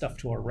have less stuff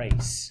to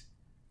erase.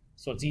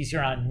 So it's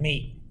easier on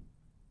me.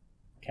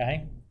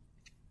 Okay?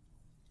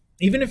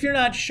 Even if you're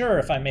not sure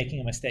if I'm making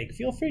a mistake,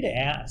 feel free to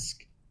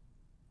ask.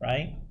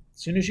 Right?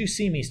 As soon as you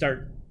see me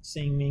start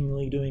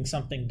seemingly doing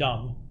something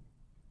dumb,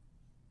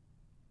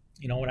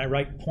 you know, when I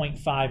write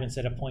 0.5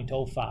 instead of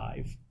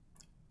 0.05,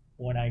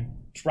 when I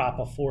drop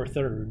a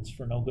 4/3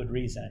 for no good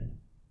reason,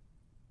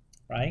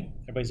 right?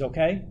 Everybody's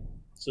okay?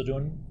 Still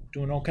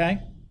doing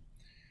okay?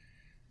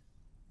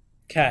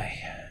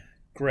 Okay,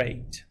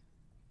 great.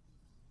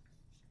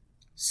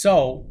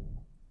 So,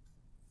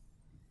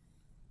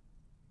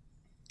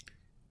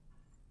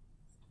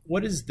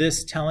 what is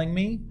this telling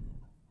me?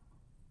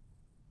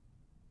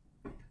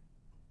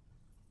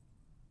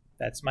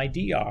 That's my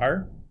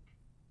dr.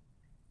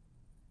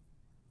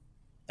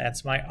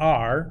 That's my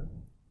r.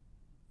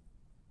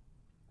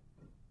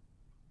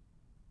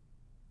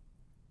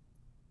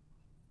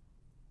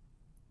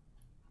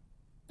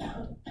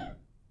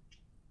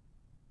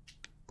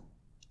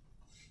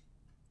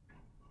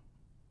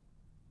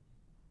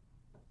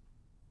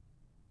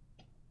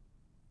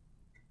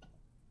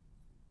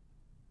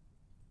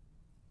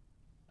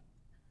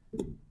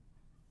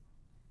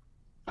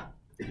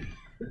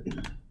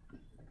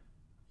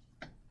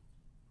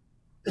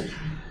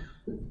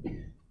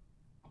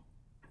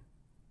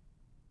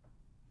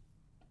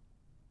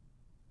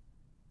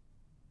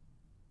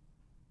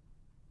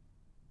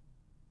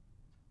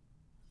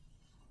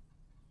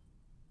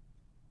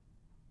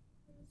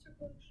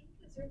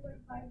 Is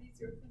 0.5 be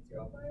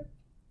 0.05?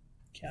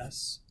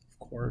 Yes, of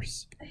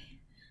course.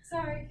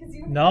 Sorry, because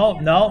you. No.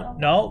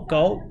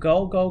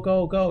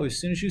 Go. As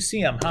soon as you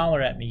see them,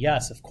 holler at me.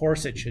 Yes, of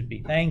course it should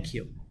be. Thank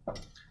you.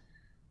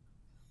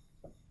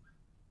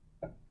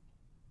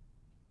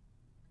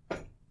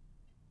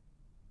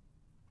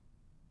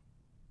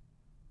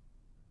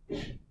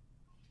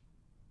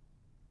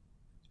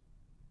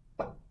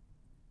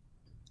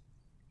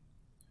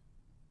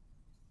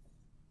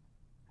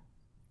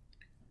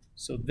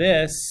 So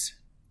this,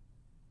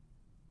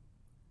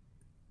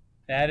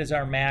 that is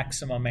our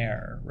maximum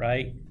error,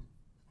 right?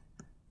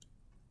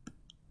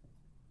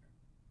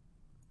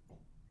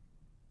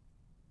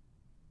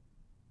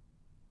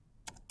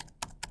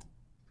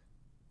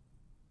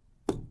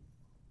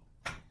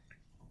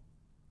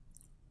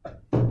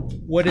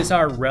 What is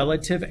our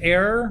relative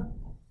error?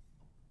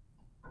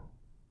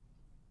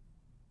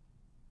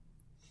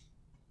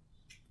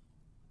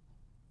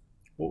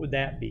 What would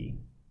that be?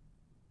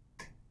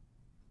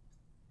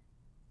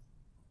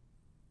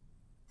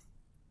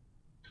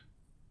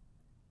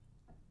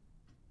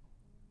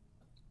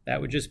 That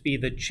would just be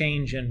the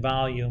change in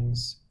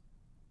volumes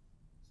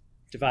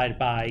divided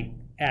by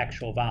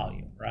actual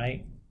volume,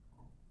 right?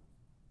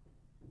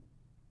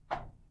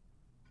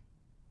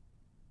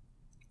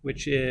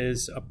 Which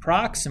is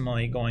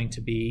approximately going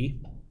to be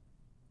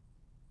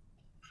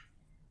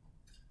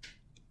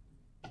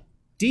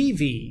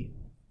dV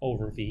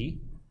over V,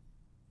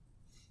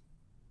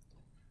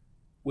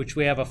 which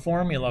we have a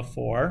formula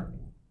for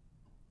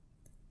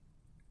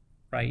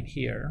right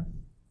here.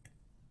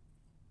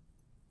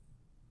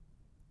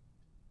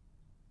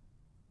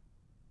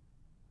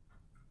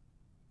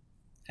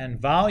 And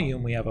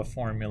volume we have a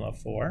formula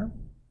for.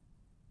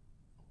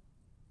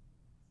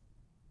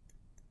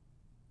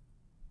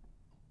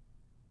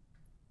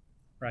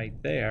 Right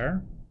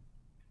there.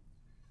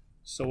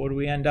 So what do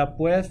we end up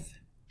with?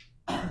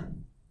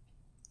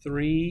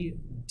 3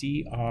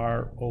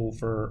 dr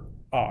over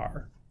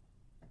r.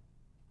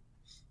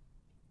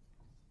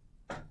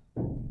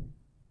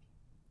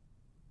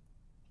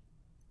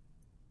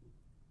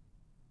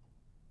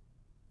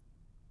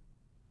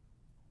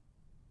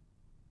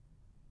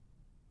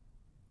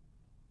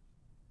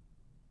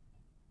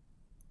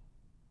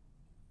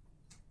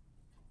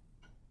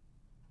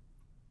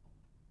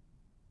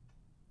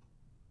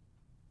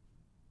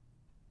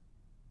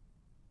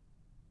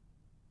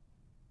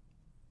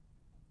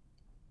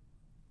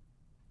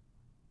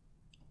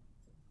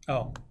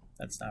 Oh,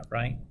 that's not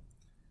right.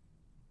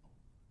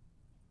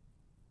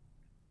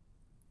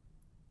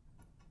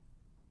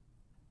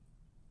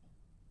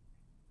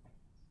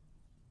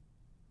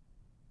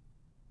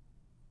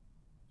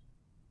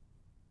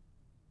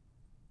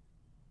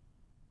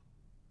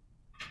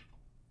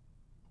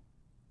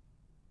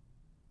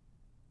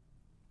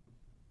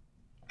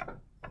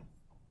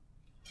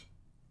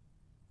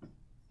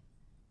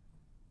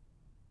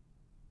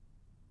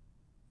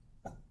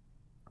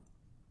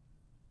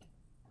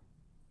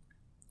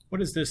 What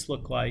does this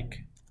look like?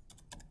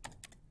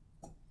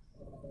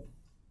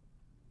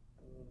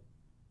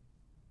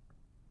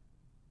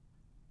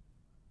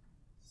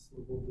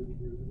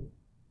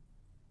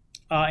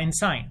 In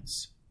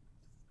science.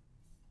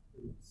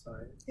 In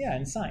science? Yeah,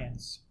 in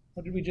science.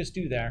 What did we just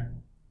do there?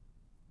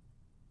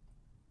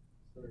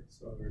 Or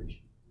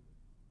acceleration?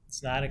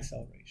 It's not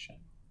acceleration.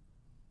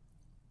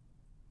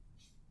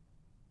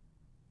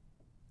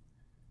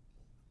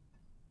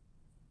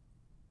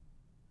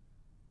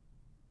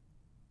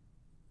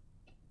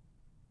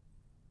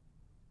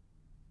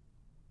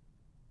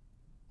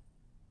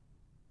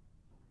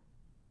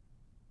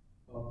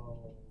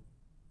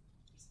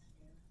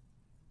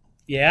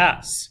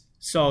 Yes.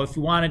 So if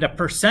we wanted a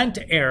percent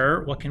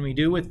error, what can we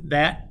do with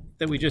that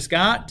we just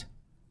got?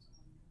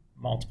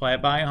 Multiply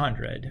it by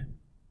 100.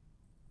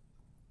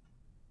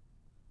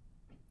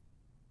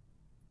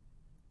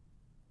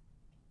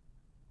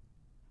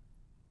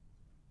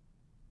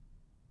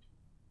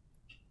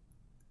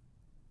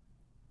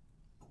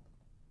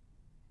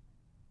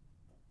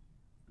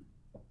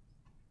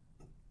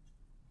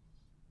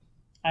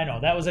 I know,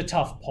 that was a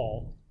tough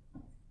poll,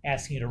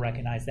 asking you to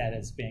recognize that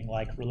as being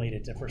like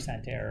related to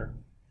percent error.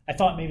 I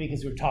thought maybe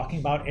because we were talking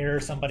about error,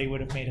 somebody would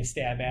have made a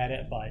stab at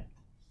it, but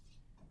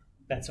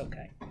that's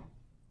okay.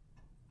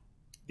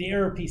 The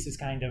error piece is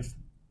kind of,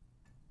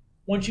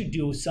 once you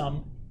do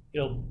some,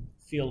 it'll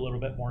feel a little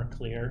bit more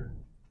clear.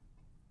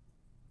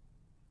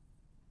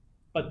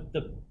 But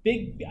the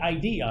big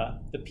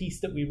idea, the piece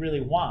that we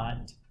really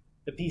want,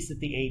 the piece that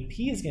the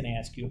AP is going to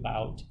ask you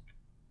about,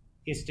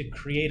 is to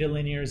create a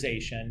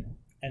linearization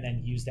and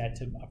then use that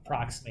to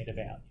approximate a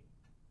value,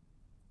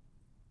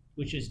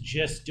 which is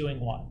just doing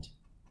what?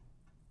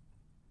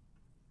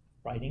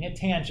 Writing a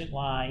tangent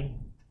line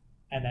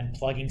and then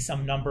plugging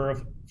some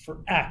number for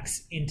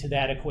x into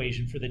that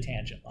equation for the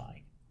tangent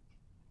line,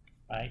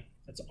 right?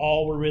 That's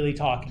all we're really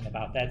talking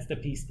about. That's the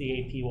piece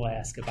the AP will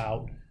ask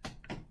about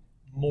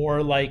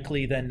more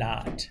likely than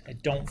not. I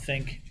don't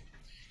think,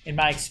 in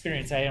my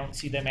experience, I don't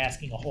see them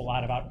asking a whole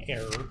lot about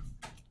error,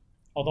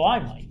 although I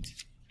might.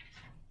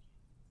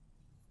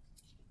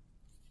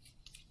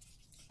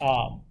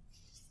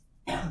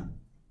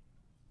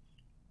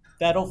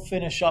 That'll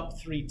finish up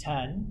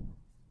 310,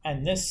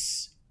 and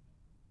this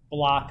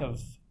block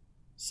of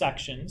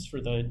sections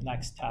for the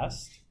next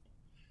test.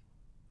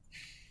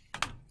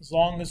 As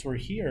long as we're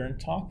here and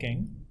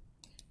talking,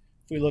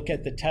 if we look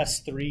at the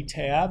test 3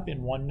 tab in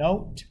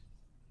OneNote,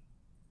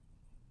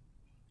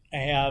 I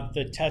have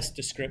the test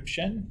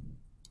description.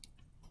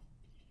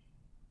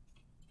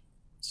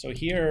 So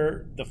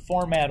here, the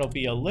format will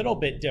be a little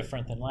bit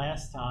different than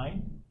last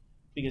time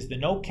because the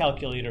no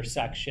calculator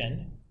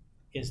section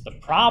is the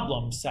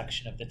problem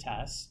section of the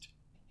test,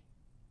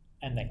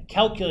 and the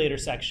calculator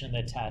section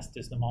of the test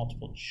is the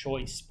multiple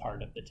choice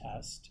part of the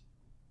test.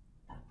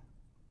 Does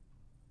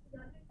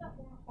that make that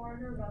more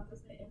hard or about the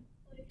same?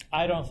 Like,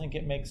 I don't think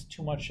it makes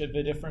too much of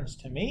a difference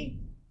to me,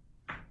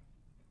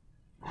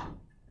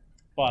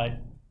 but,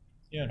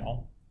 you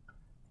know,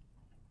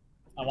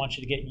 I want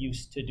you to get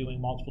used to doing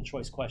multiple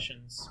choice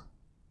questions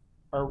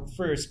or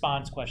free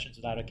response questions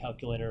without a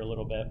calculator a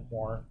little bit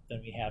more than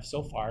we have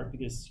so far,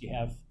 because you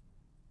have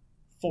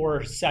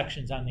 4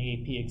 sections on the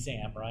AP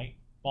exam, right?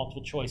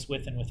 Multiple choice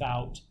with and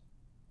without,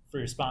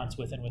 free response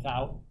with and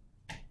without.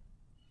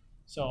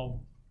 So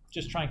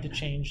just trying to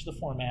change the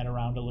format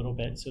around a little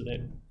bit so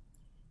that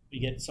we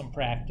get some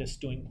practice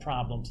doing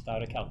problems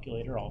without a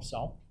calculator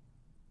also,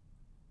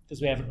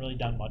 because we haven't really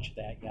done much of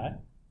that yet.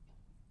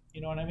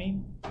 You know what I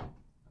mean?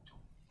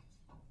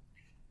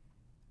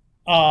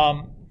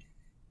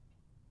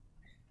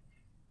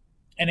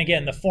 And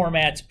again, the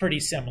format's pretty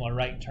similar,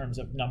 right, in terms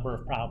of number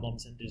of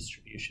problems and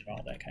distribution,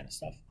 all that kind of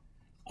stuff.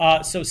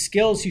 So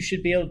skills you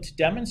should be able to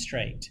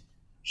demonstrate.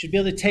 You should be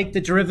able to take the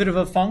derivative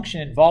of a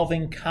function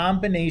involving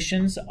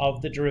combinations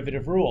of the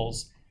derivative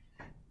rules,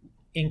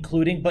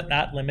 including but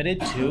not limited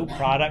to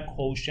product,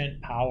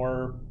 quotient,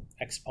 power,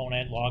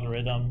 exponent,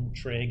 logarithm,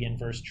 trig,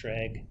 inverse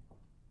trig,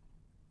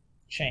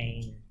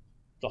 chain,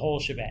 the whole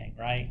shebang,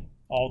 right?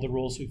 All the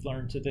rules we've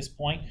learned to this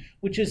point,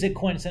 which is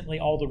coincidentally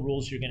all the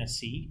rules you're going to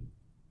see.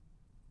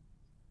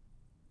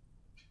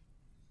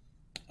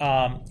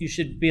 You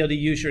should be able to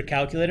use your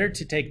calculator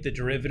to take the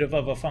derivative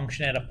of a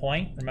function at a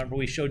point. Remember,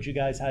 we showed you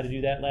guys how to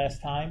do that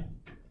last time.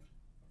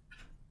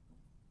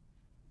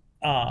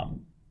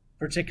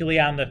 Particularly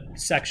on the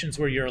sections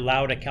where you're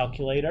allowed a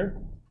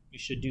calculator. You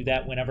should do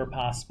that whenever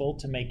possible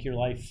to make your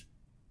life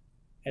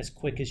as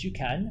quick as you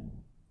can.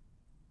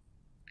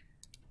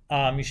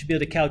 You should be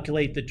able to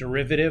calculate the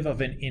derivative of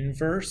an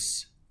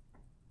inverse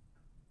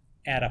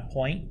at a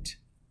point.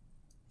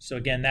 So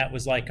again, that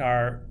was like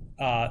our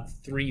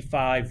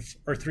 3-5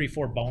 or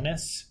 3-4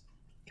 bonus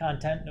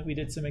content that we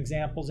did some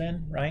examples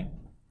in, right?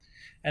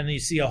 And then you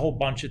see a whole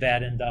bunch of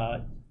that in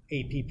the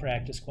AP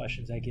practice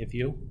questions I give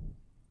you.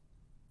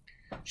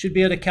 Should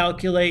be able to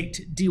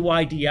calculate dy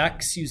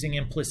dx using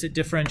implicit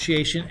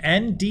differentiation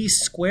and d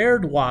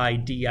squared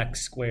y dx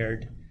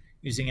squared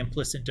using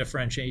implicit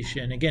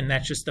differentiation. Again,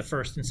 that's just the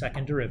first and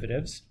second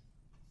derivatives.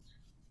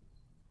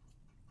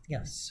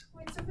 Yes?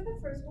 wait, so for the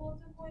first bullet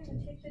point, to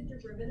take the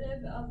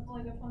derivative of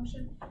like a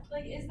function,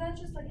 like is that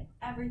just like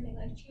everything,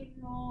 like chain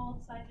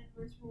rule, sine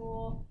inverse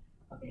rule?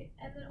 Okay,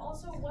 and then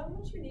also, when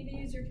would you need to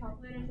use your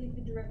calculator to take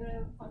the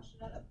derivative of a function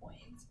at a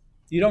point?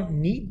 You don't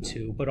need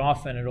to, but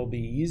often it'll be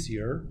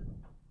easier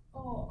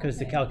because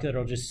the calculator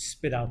will just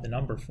spit out the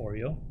number for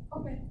you.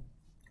 Okay.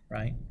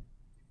 Right?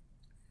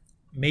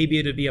 Maybe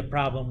it'd be a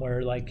problem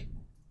where like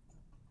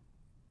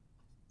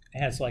it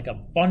has like a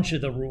bunch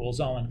of the rules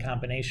all in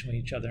combination with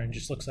each other and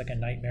just looks like a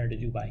nightmare to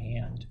do by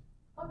hand.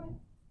 Okay.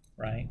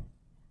 Right?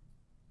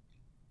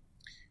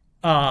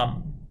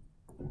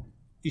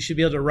 You should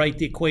be able to write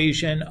the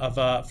equation of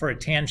for a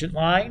tangent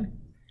line,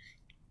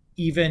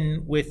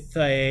 even with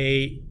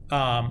a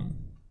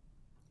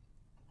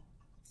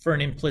for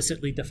an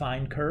implicitly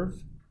defined curve,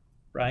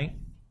 right?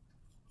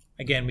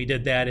 Again, we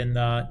did that in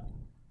the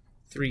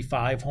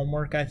 3-5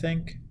 homework, I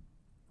think.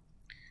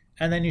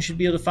 And then you should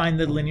be able to find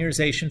the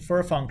linearization for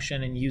a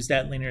function and use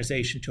that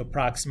linearization to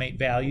approximate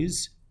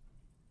values.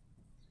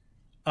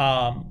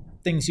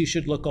 Things you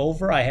should look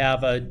over. I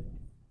have a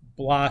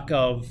block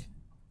of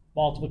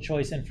multiple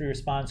choice and free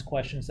response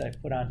questions that I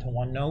put onto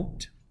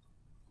OneNote.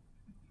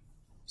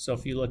 So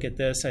if you look at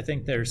this, I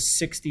think there's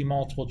 60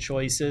 multiple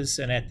choices,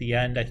 and at the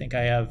end, I think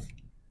I have,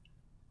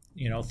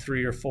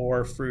 3 or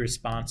 4 free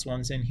response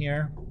ones in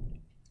here.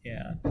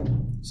 Yeah,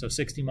 so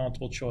 60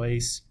 multiple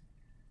choice,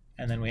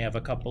 and then we have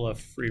a couple of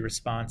free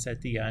response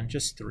at the end,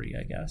 just 3,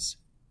 I guess.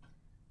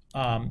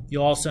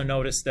 You'll also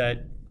notice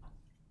that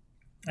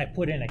I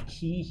put in a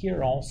key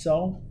here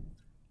also.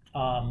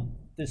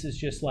 This is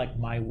just like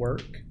my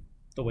work,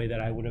 the way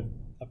that I would have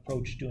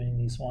approached doing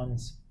these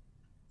ones.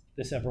 If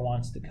this ever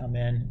wants to come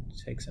in,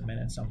 it takes a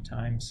minute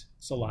sometimes.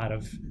 It's a lot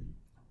of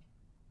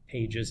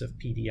pages of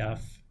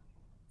PDF.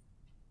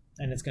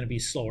 And it's going to be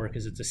slower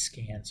because it's a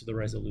scan, so the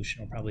resolution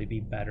will probably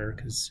be better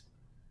because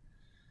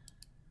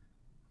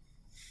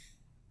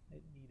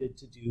it needed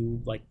to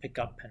do, like, pick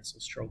up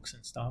pencil strokes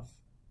and stuff.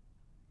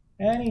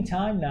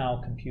 Anytime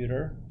now,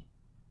 computer.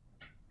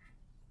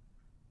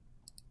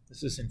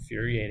 This is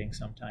infuriating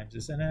sometimes,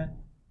 isn't it?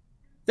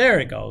 There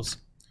it goes.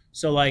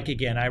 So, like,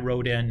 again, I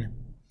wrote in,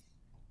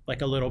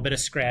 like, a little bit of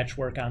scratch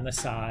work on the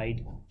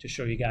side to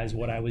show you guys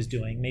what I was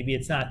doing. Maybe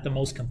it's not the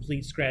most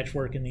complete scratch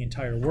work in the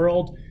entire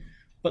world,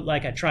 but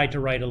like I tried to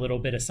write a little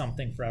bit of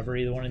something for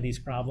every one of these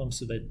problems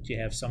so that you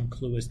have some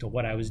clue as to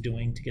what I was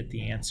doing to get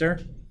the answer.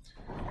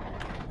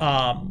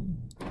 And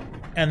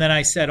then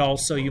I said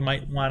also you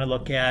might want to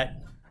look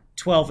at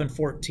 12 and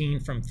 14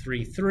 from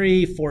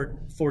 3.3,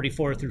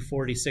 44 through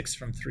 46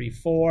 from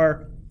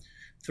 3.4,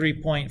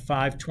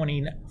 3.5,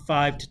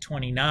 25 to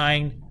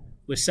 29,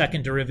 with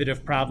second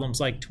derivative problems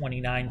like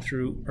 29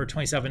 through, or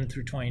 27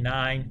 through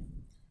 29,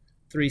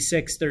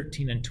 3.6,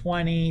 13 and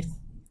 20,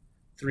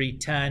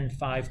 3.10,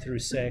 5 through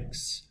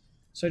 6.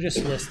 So I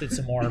just listed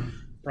some more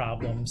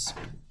problems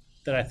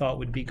that I thought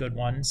would be good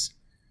ones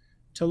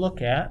to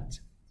look at.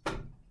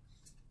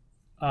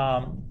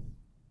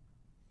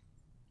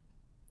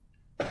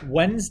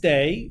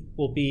 Wednesday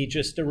will be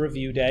just a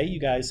review day. You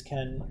guys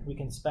we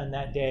can spend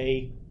that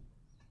day,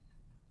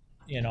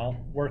 you know,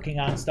 working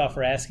on stuff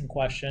or asking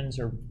questions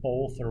or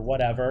both or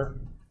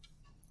whatever.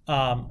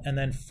 And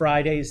then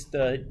Friday's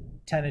the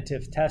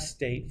tentative test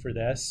date for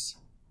this.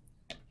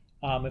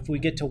 If we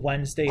get to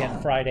Wednesday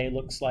and Friday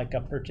looks like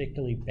a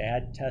particularly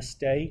bad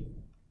test day,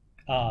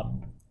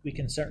 we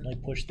can certainly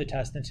push the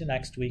test into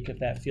next week if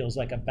that feels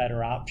like a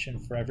better option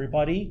for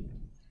everybody.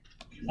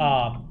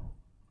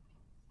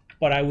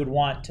 But I would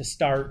want to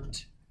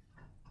start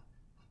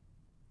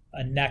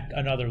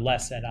another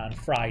lesson on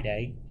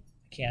Friday.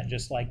 I can't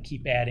just like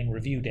keep adding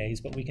review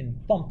days, but we can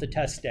bump the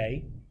test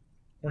day.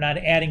 We're not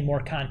adding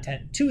more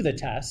content to the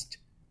test.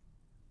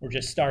 We're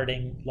just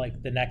starting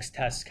like the next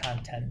test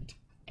content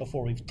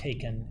before we've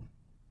taken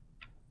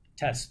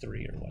test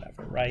 3 or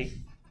whatever, right?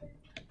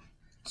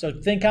 So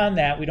think on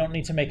that. We don't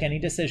need to make any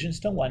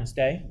decisions till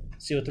Wednesday.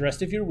 See what the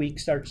rest of your week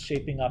starts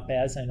shaping up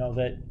as. I know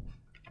that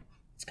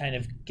it's kind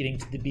of getting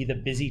to be the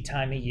busy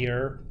time of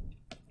year,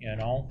 you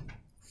know,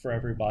 for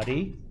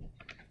everybody.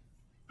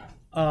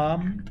 Oh,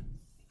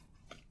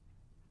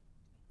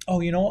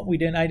 you know what?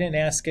 I didn't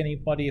ask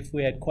anybody if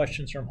we had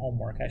questions from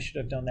homework. I should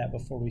have done that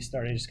before we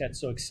started. I just got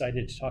so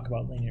excited to talk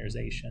about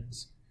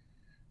linearizations.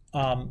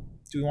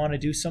 Do we want to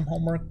do some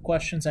homework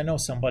questions? I know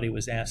somebody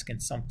was asking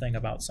something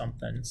about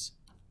somethings.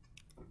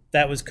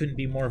 That couldn't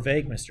be more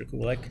vague, Mr.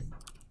 Kulik.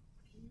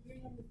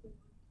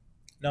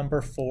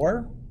 Number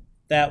 4?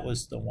 That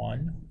was the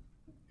one.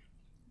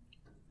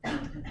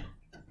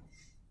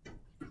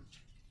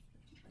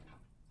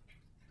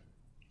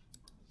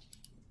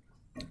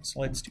 So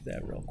let's do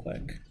that real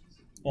quick.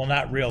 Well,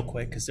 not real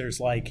quick, because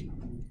there's like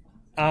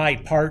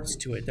eye parts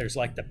to it. There's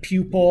like the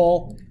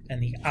pupil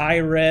and the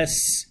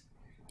iris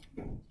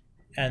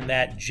and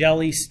that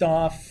jelly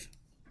stuff,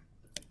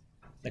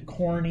 the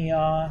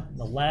cornea,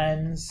 the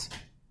lens.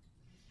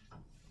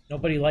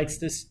 Nobody likes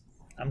this.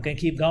 I'm going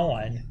to keep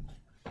going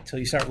until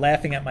you start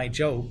laughing at my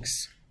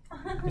jokes.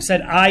 You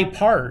said eye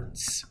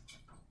parts.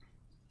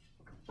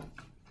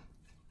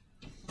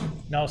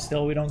 No,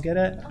 still we don't get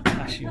it?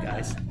 Gosh, you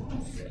guys.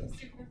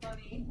 Super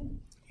funny.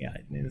 Yeah,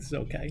 it's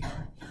okay.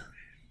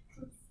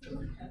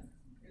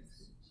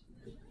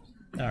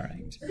 All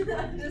right.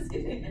 I'm just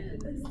kidding.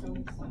 That's so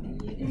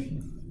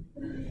funny.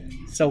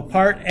 So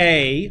part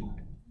A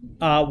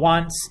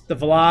wants the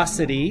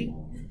velocity.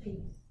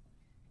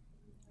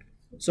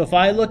 So if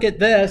I look at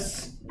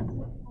this,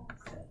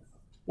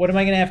 what am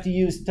I going to have to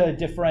use to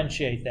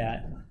differentiate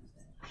that?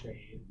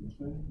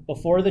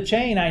 Before the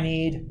chain, I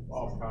need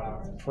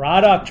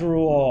product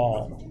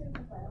rule.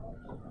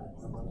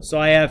 So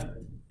I have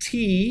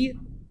t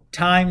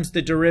times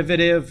the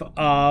derivative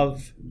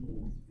of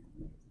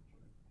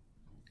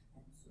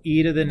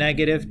e to the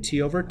negative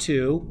t over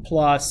 2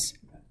 plus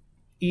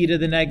e to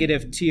the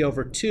negative t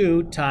over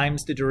 2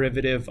 times the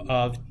derivative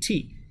of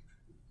t.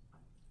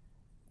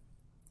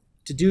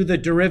 To do the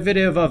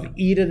derivative of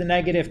e to the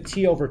negative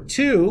t over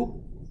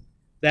 2,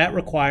 that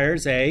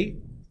requires a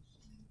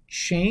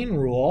chain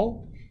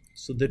rule.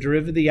 So the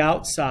derivative of the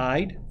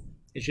outside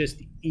is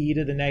just e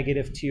to the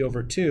negative t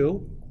over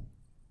 2,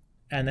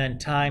 and then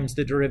times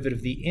the derivative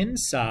of the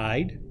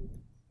inside,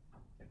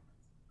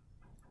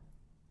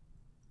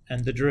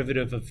 and the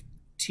derivative of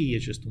t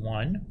is just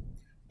 1.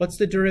 What's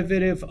the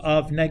derivative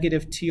of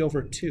negative t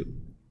over 2?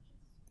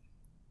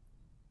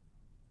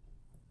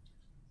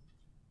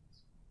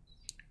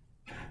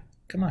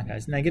 Come on,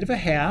 guys. Negative a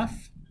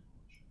half.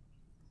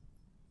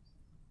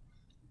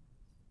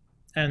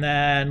 And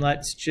then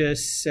let's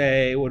just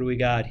say, what do we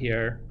got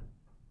here?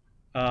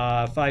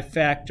 If I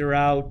factor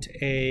out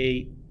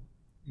a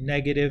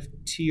negative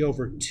t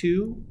over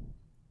 2,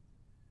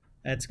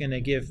 that's going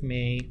to give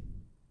me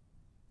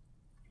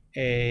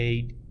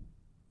a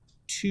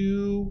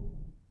 2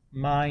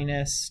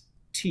 minus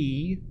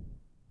t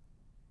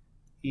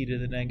e to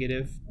the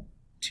negative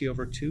t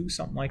over 2,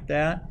 something like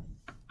that.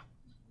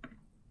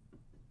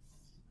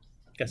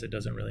 Guess it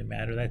doesn't really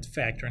matter. That's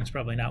factoring. It's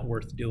probably not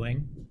worth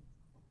doing.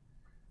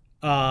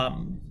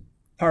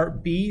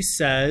 Part B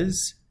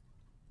says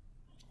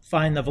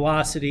find the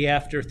velocity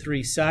after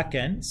 3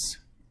 seconds.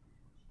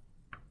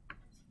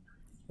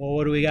 Well,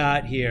 what do we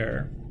got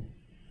here?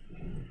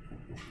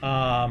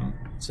 So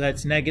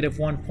that's negative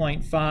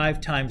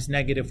 1.5 times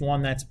negative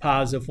 1. That's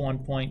positive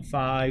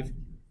 1.5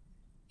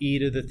 e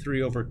to the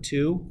 3 over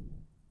 2.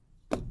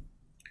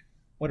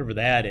 Whatever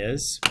that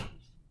is.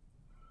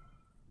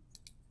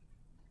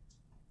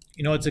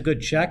 You know, it's a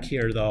good check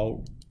here,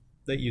 though,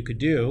 that you could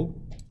do.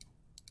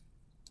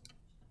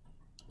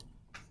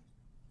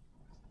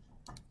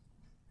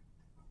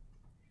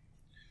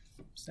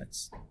 So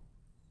that's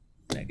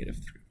negative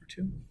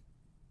 3/2.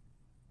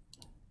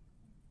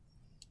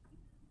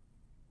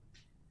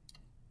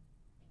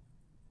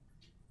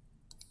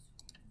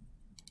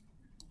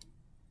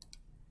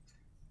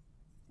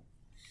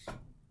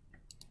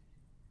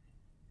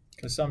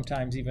 Because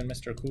sometimes even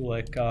Mr.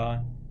 Kulik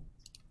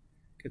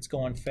gets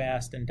going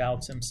fast and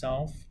doubts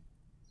himself.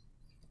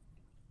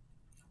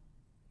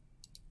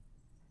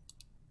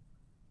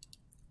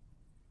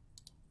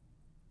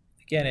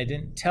 Again, I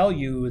didn't tell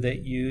you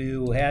that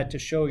you had to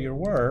show your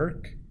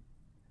work.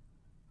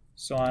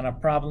 So on a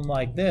problem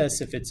like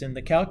this, if it's in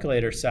the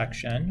calculator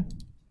section,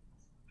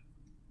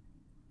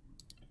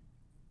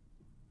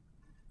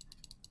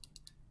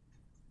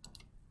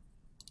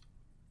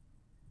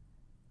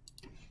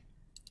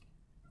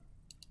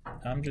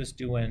 I'm just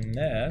doing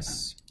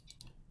this.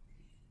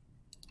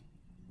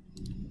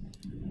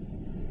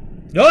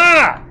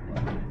 Ah!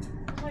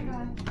 Oh my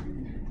god.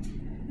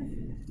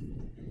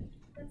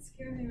 That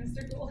scared me,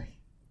 Mr. Gold.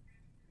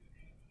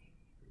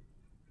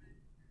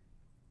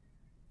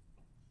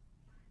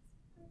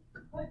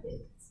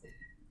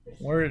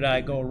 Where did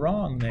I go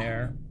wrong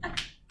there?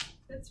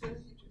 That's really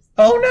interesting.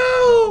 Oh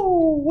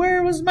no!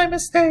 Where was my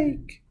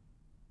mistake?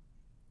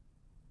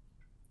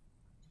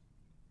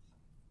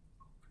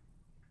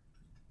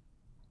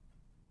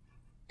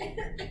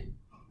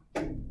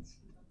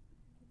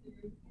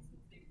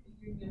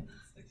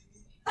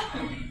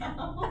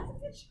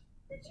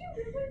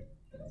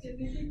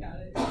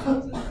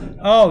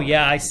 Oh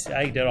yeah,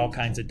 I did all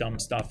kinds of dumb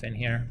stuff in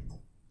here.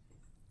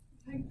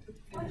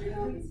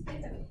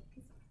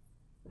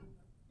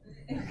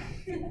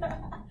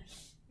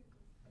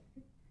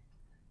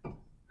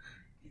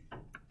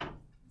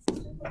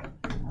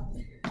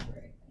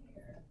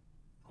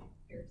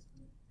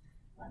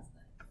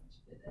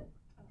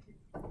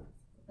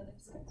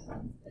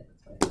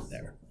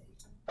 There.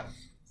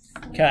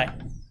 Okay.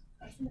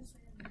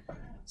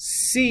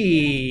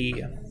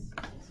 C.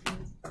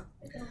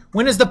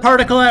 When is the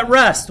particle at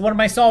rest? What am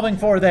I solving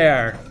for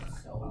there?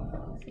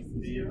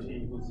 V of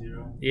t equals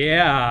 0.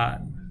 Yeah.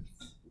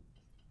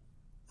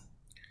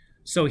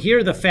 So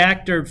here the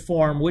factored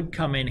form would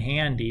come in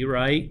handy,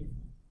 right?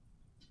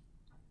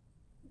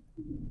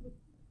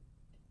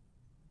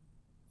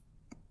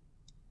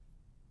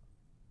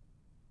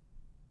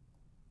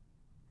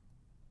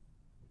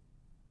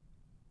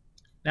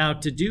 Now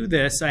to do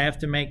this, I have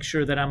to make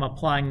sure that I'm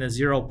applying the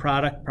zero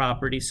product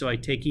property. So I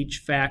take each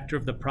factor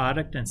of the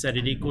product and set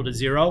it equal to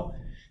 0.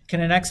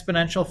 Can an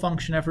exponential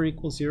function ever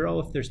equal 0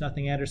 if there's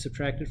nothing added or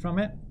subtracted from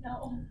it?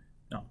 No.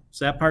 No.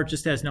 So that part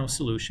just has no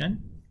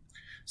solution.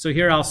 So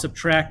here I'll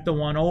subtract the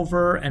 1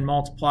 over and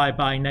multiply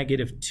by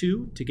negative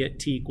 2 to get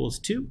t equals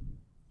 2.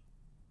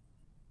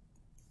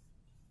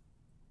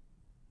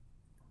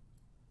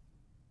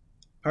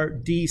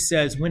 Part D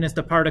says, when is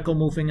the particle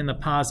moving in the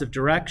positive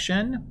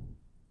direction?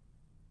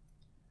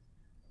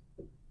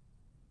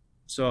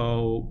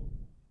 So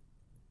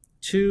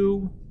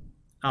 2,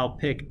 I'll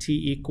pick t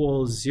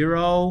equals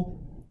 0,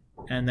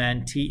 and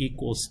then t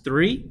equals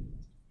 3.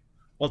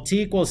 Well,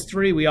 t equals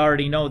 3 we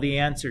already know the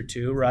answer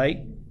to,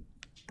 right?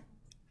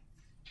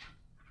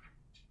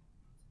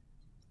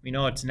 We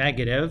know it's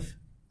negative.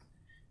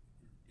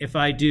 If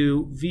I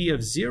do v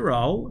of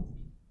 0,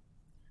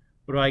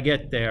 what do I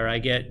get there? I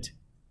get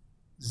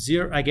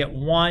 0. I get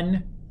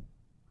 1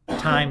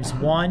 times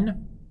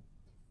 1.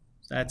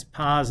 So that's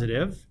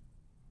positive.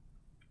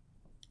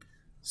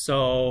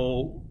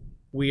 So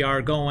we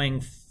are going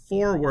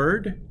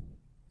forward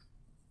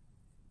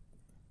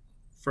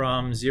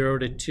from 0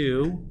 to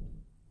 2,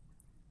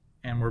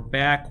 and we're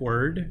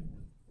backward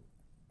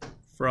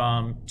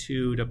from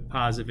 2 to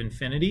positive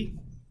infinity.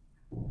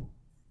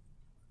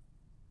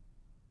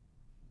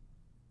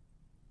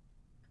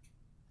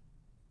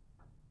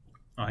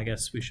 Oh, I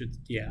guess we should,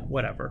 yeah,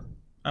 whatever.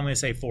 I'm going to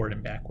say forward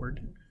and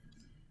backward.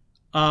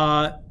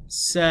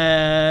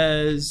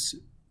 Says,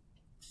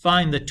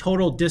 find the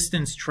total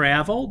distance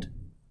traveled.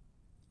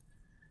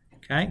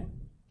 Okay.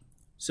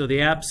 So the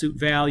absolute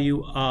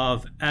value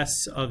of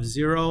s of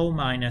 0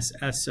 minus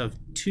s of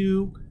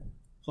 2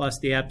 plus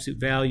the absolute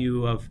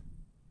value of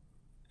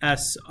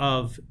s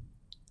of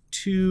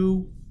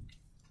 2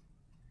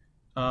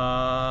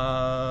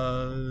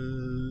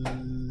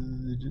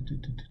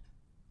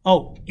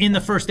 in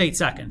the first 8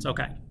 seconds.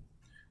 Okay.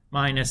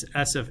 Minus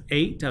s of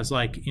 8. I was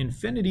like,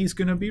 infinity's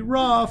going to be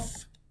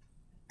rough.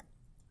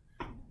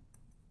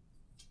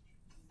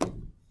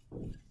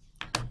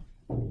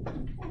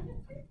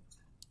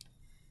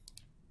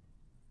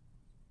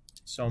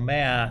 So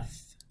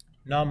math,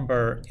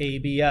 number,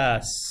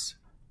 ABS,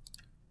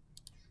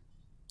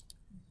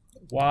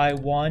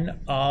 y1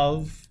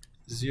 of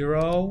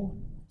 0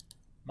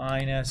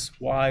 minus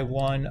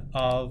y1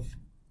 of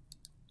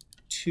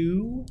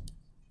 2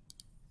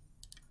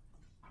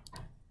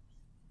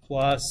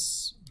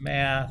 plus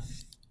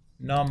math,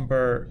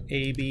 number,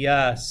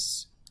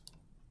 ABS,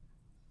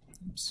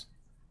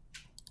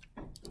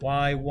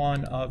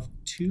 y1 of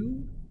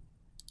 2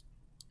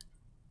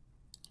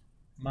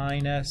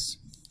 minus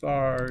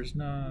vars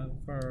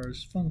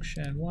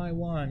function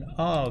y1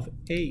 of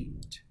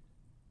 8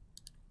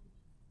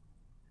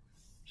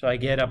 So I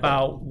get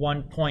about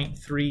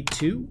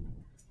 1.32.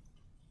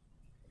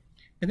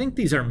 I think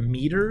these are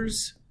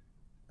meters.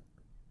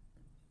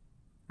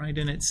 Right?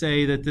 Didn't it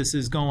say that this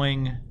is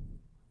going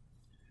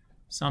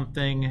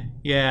something?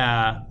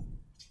 Yeah.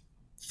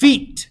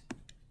 Feet.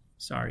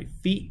 Sorry,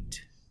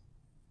 feet.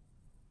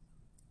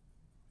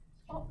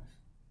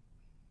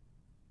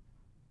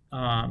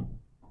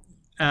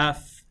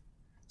 F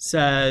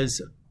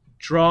says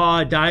draw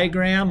a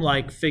diagram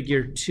like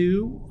figure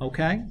 2.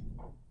 Okay.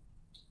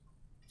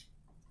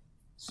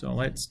 So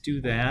let's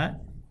do that.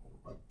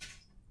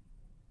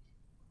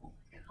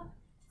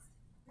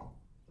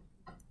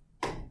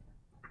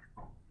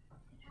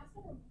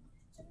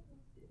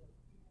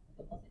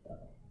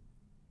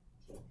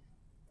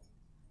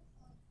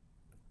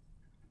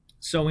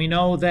 So we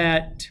know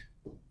that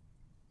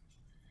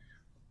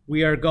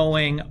we are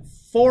going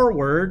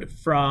forward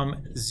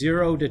from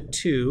 0 to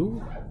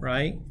 2,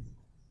 right?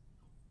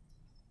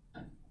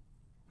 And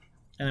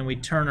then we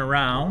turn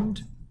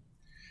around.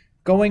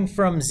 Going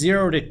from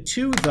 0 to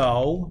 2,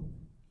 though,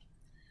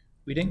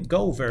 we didn't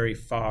go very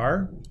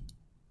far.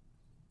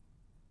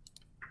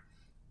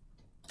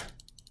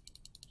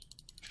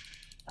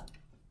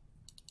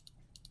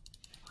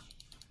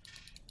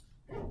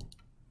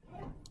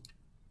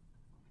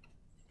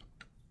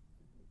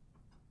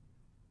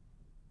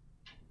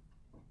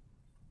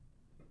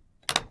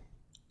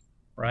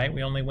 Right?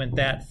 We only went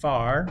that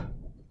far.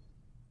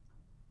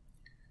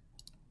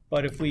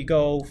 But if we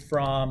go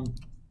from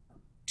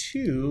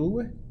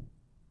 2,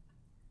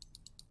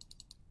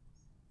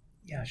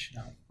 yeah,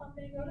 Chanel.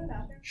 May I go to the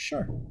bathroom?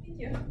 Sure. Thank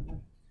you.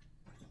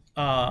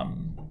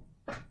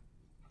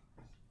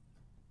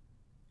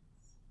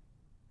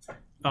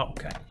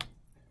 Okay.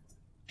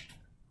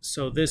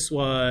 So this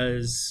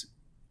was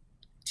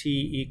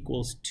t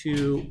equals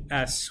 2.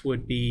 S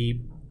would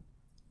be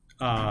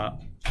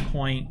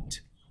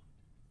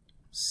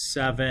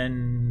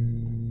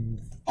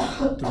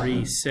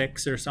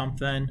 0.736 or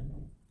something.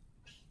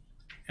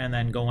 And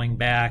then going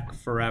back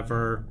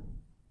forever.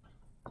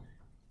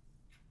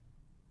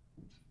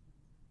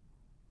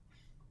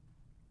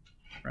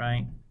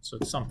 Right? So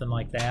it's something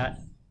like that.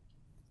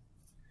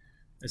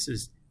 This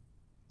is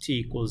t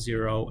equals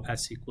 0,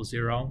 s equals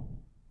 0.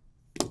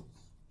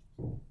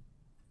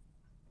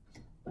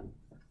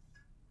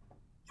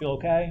 Feel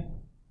okay?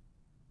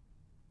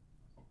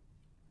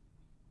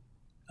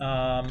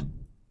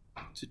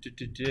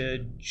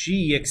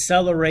 G,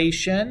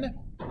 acceleration.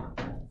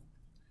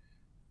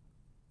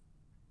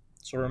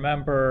 So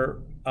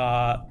remember,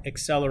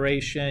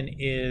 acceleration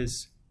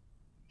is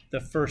the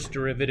first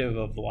derivative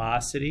of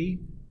velocity.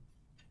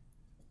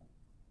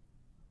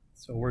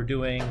 So we're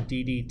doing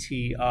d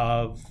dt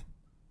of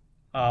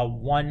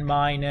 1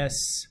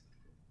 minus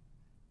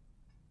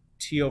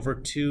t over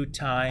 2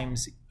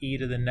 times e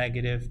to the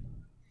negative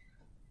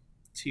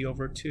t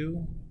over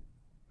 2.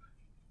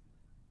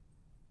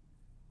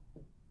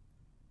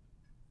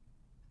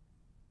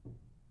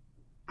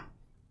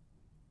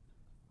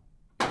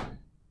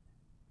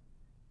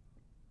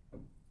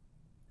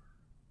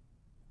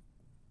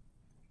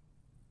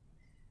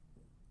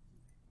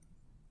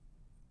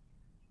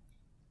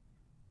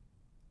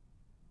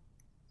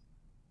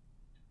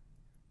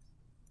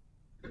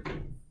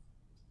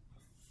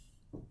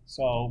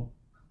 So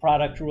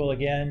product rule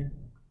again,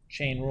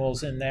 chain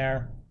rules in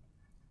there.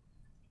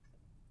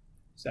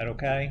 Is that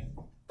okay?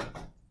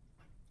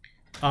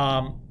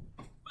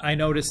 I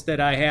noticed that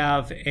I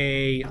have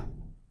a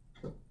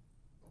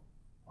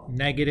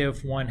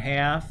negative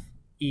 1/2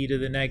 e to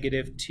the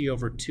negative t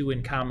over 2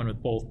 in common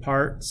with both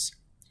parts.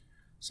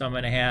 So I'm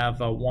going to have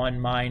a 1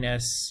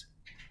 minus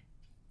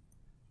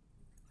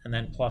and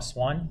then plus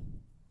 1.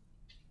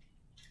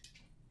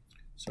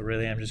 So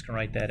really I'm just going to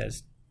write that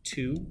as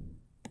 2.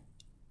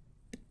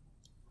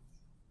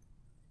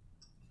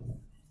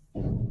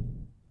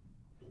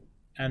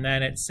 And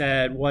then it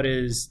said, what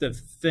is the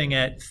thing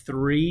at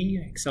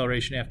 3?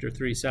 Acceleration after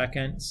 3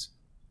 seconds.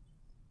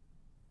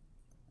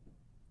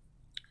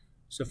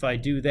 So if I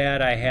do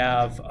that, I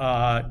have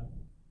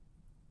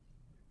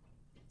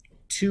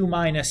 2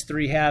 minus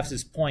 3/2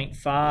 is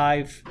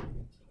 0.5,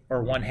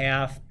 or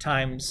 1/2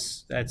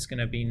 times, that's going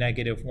to be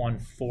negative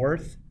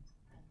 1/4.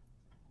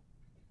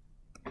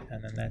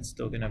 And then that's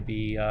still going to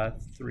be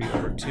 3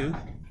 over 2,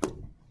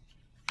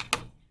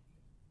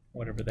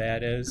 whatever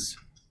that is.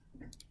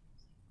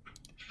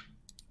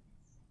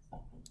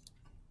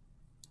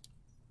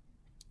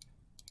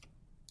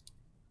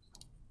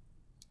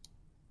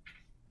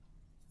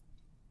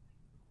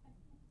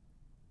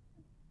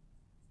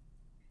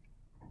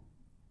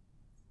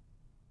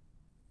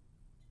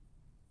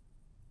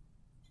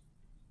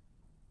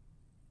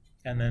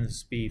 And then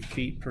this be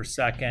feet per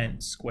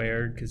second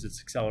squared because it's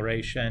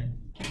acceleration.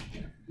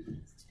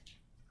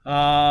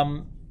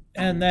 And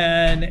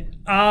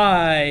then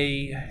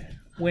I,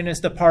 when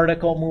is the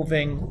particle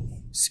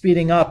moving,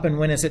 speeding up, and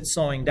when is it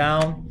slowing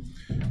down?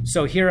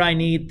 So here I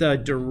need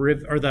the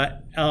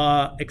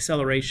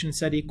acceleration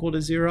set equal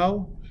to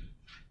 0.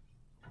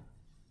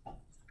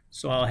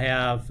 So I'll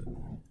have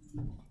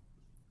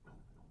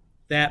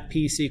that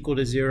piece equal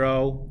to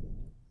 0,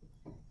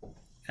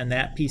 and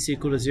that piece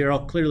equal to 0.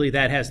 Clearly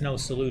that has no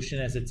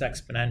solution as it's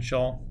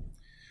exponential.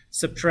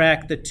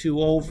 Subtract the 2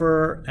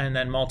 over, and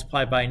then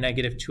multiply by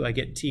 -2, I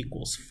get t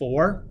equals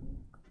 4.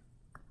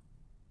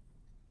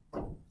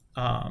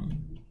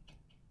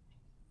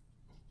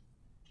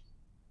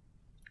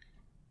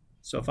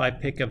 So if I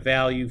pick a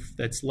value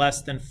that's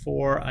less than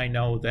 4, I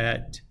know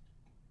that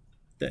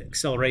the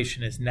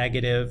acceleration is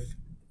negative,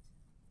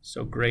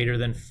 so greater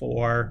than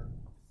 4.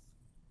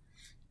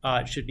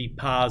 It should be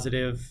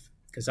positive,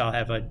 because I'll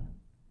have a,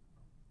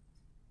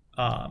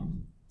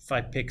 if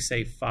I pick,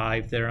 say,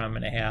 5 there, I'm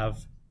going to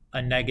have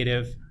a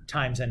negative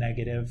times a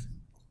negative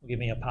will give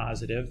me a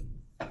positive.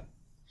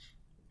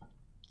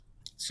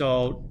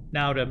 So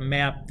now to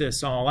map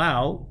this all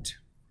out,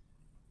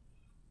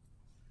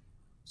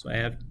 so I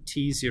have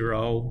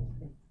T0,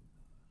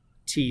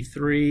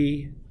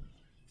 T3,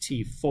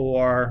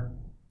 T4.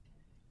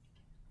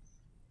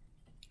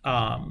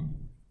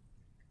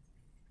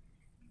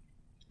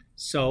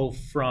 So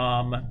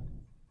from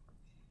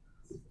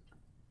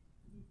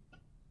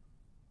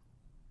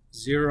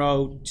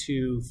 0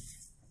 to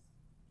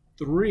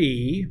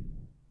 3,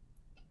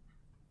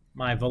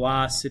 my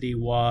velocity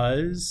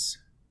was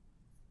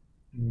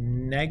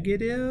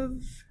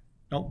negative,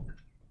 nope,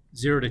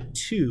 0 to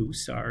 2,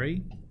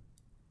 sorry.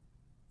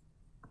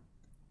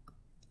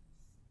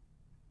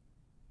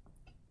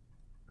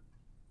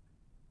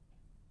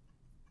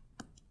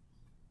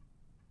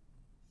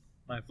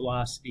 My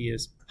velocity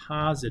is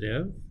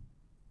positive.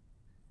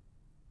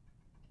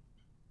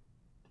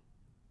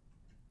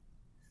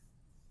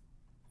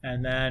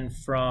 And then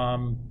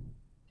from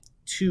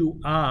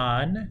 2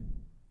 on,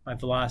 my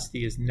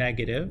velocity is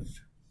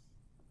negative.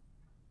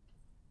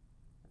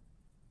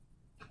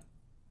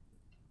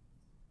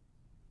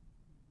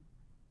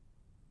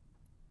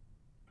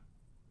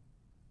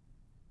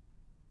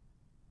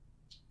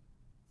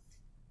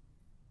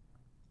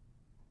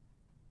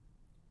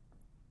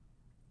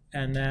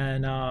 And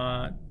then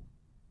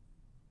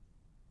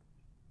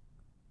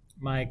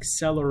my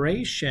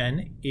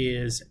acceleration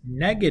is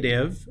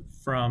negative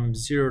from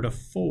 0 to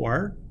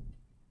 4.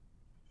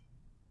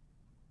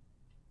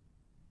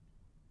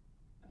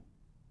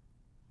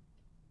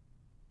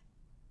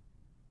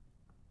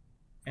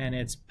 And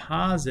it's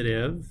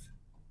positive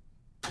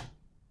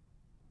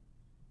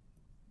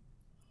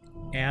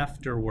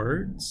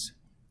afterwards.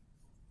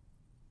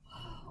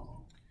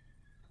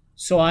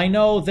 So I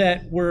know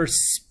that we're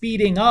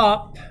speeding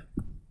up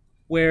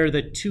where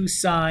the two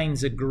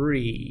signs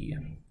agree.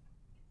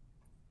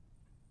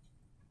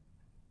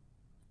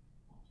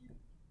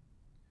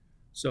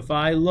 So if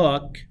I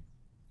look,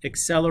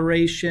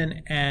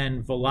 acceleration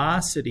and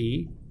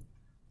velocity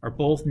are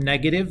both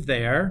negative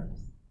there.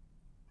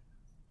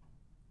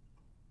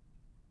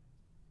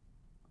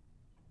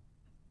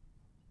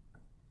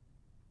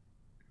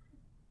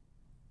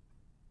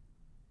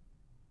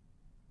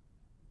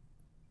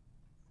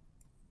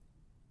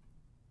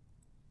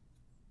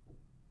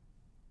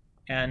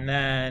 And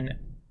then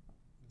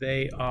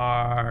they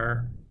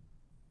are,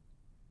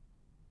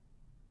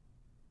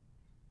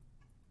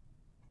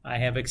 I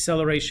have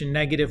acceleration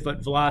negative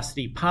but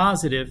velocity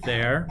positive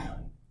there.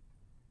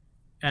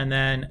 And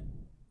then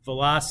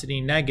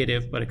velocity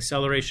negative but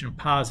acceleration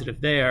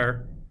positive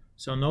there.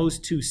 So in those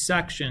two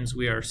sections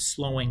we are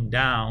slowing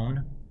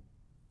down.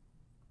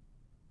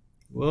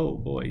 Whoa,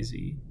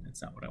 Boise,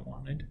 that's not what I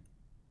wanted.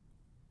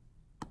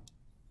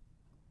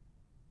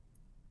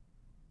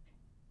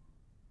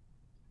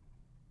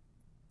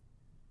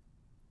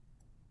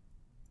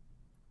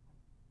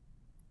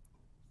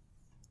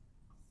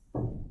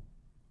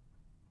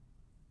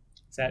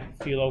 Does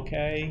that feel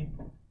okay?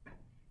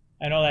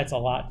 I know that's a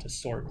lot to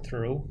sort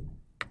through,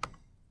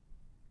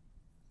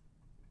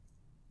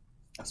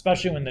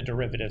 especially when the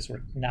derivatives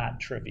were not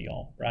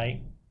trivial,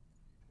 right?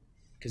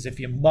 Because if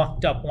you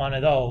mucked up one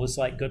of those,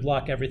 like good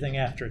luck, everything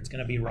after it's going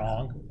to be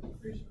wrong.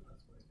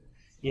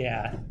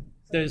 Yeah,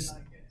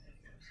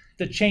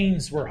 the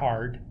chains were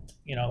hard,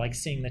 you know, like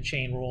seeing the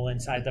chain rule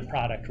inside the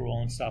product rule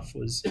and stuff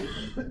was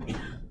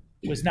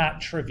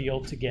not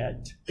trivial to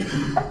get.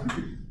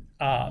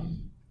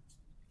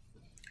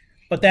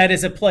 But that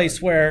is a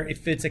place where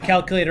if it's a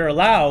calculator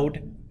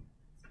allowed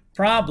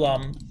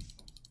problem,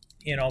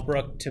 you know,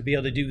 Brooke, to be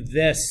able to do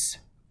this,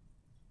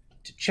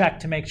 to check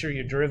to make sure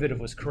your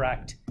derivative was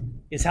correct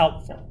is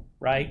helpful,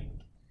 right?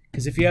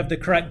 Because if you have the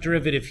correct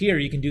derivative here,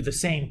 you can do the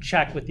same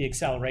check with the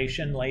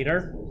acceleration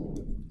later.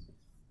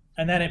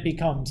 And then it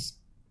becomes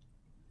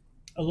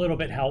a little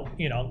bit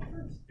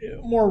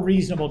more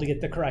reasonable to get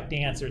the correct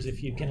answers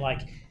if you can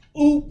like,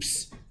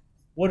 oops,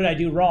 what did I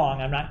do wrong?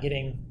 I'm not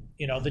getting,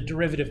 you know, the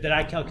derivative that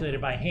I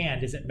calculated by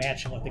hand isn't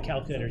matching what the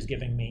calculator is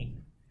giving me.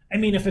 I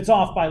mean, if it's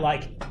off by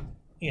like,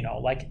 you know,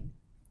 like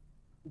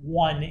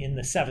 1 in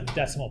the 7th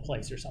decimal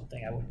place or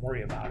something, I wouldn't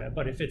worry about it.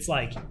 But if it's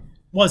like,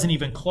 wasn't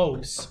even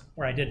close,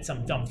 or I did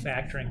some dumb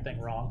factoring thing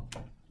wrong,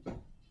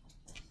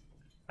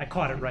 I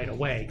caught it right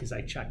away because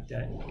I checked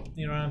it.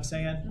 You know what I'm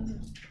saying?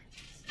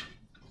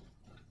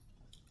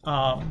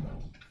 Oh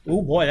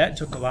boy, that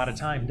took a lot of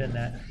time, didn't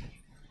it?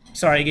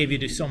 Sorry I gave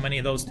you so many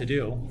of those to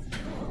do.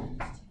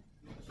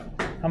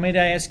 How many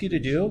did I ask you to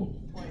do?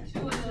 2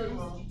 of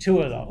those. 2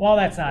 of them. Well,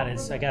 that's not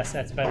as, I guess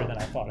that's better than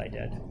I thought I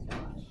did.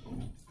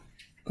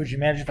 Could you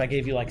imagine if I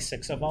gave you like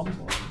 6 of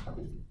them?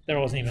 There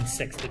wasn't even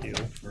 6 to do.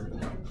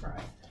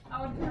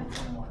 I would cry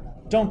some more.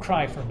 Don't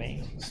cry for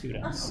me,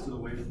 students. To the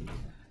way.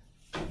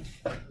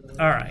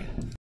 All right.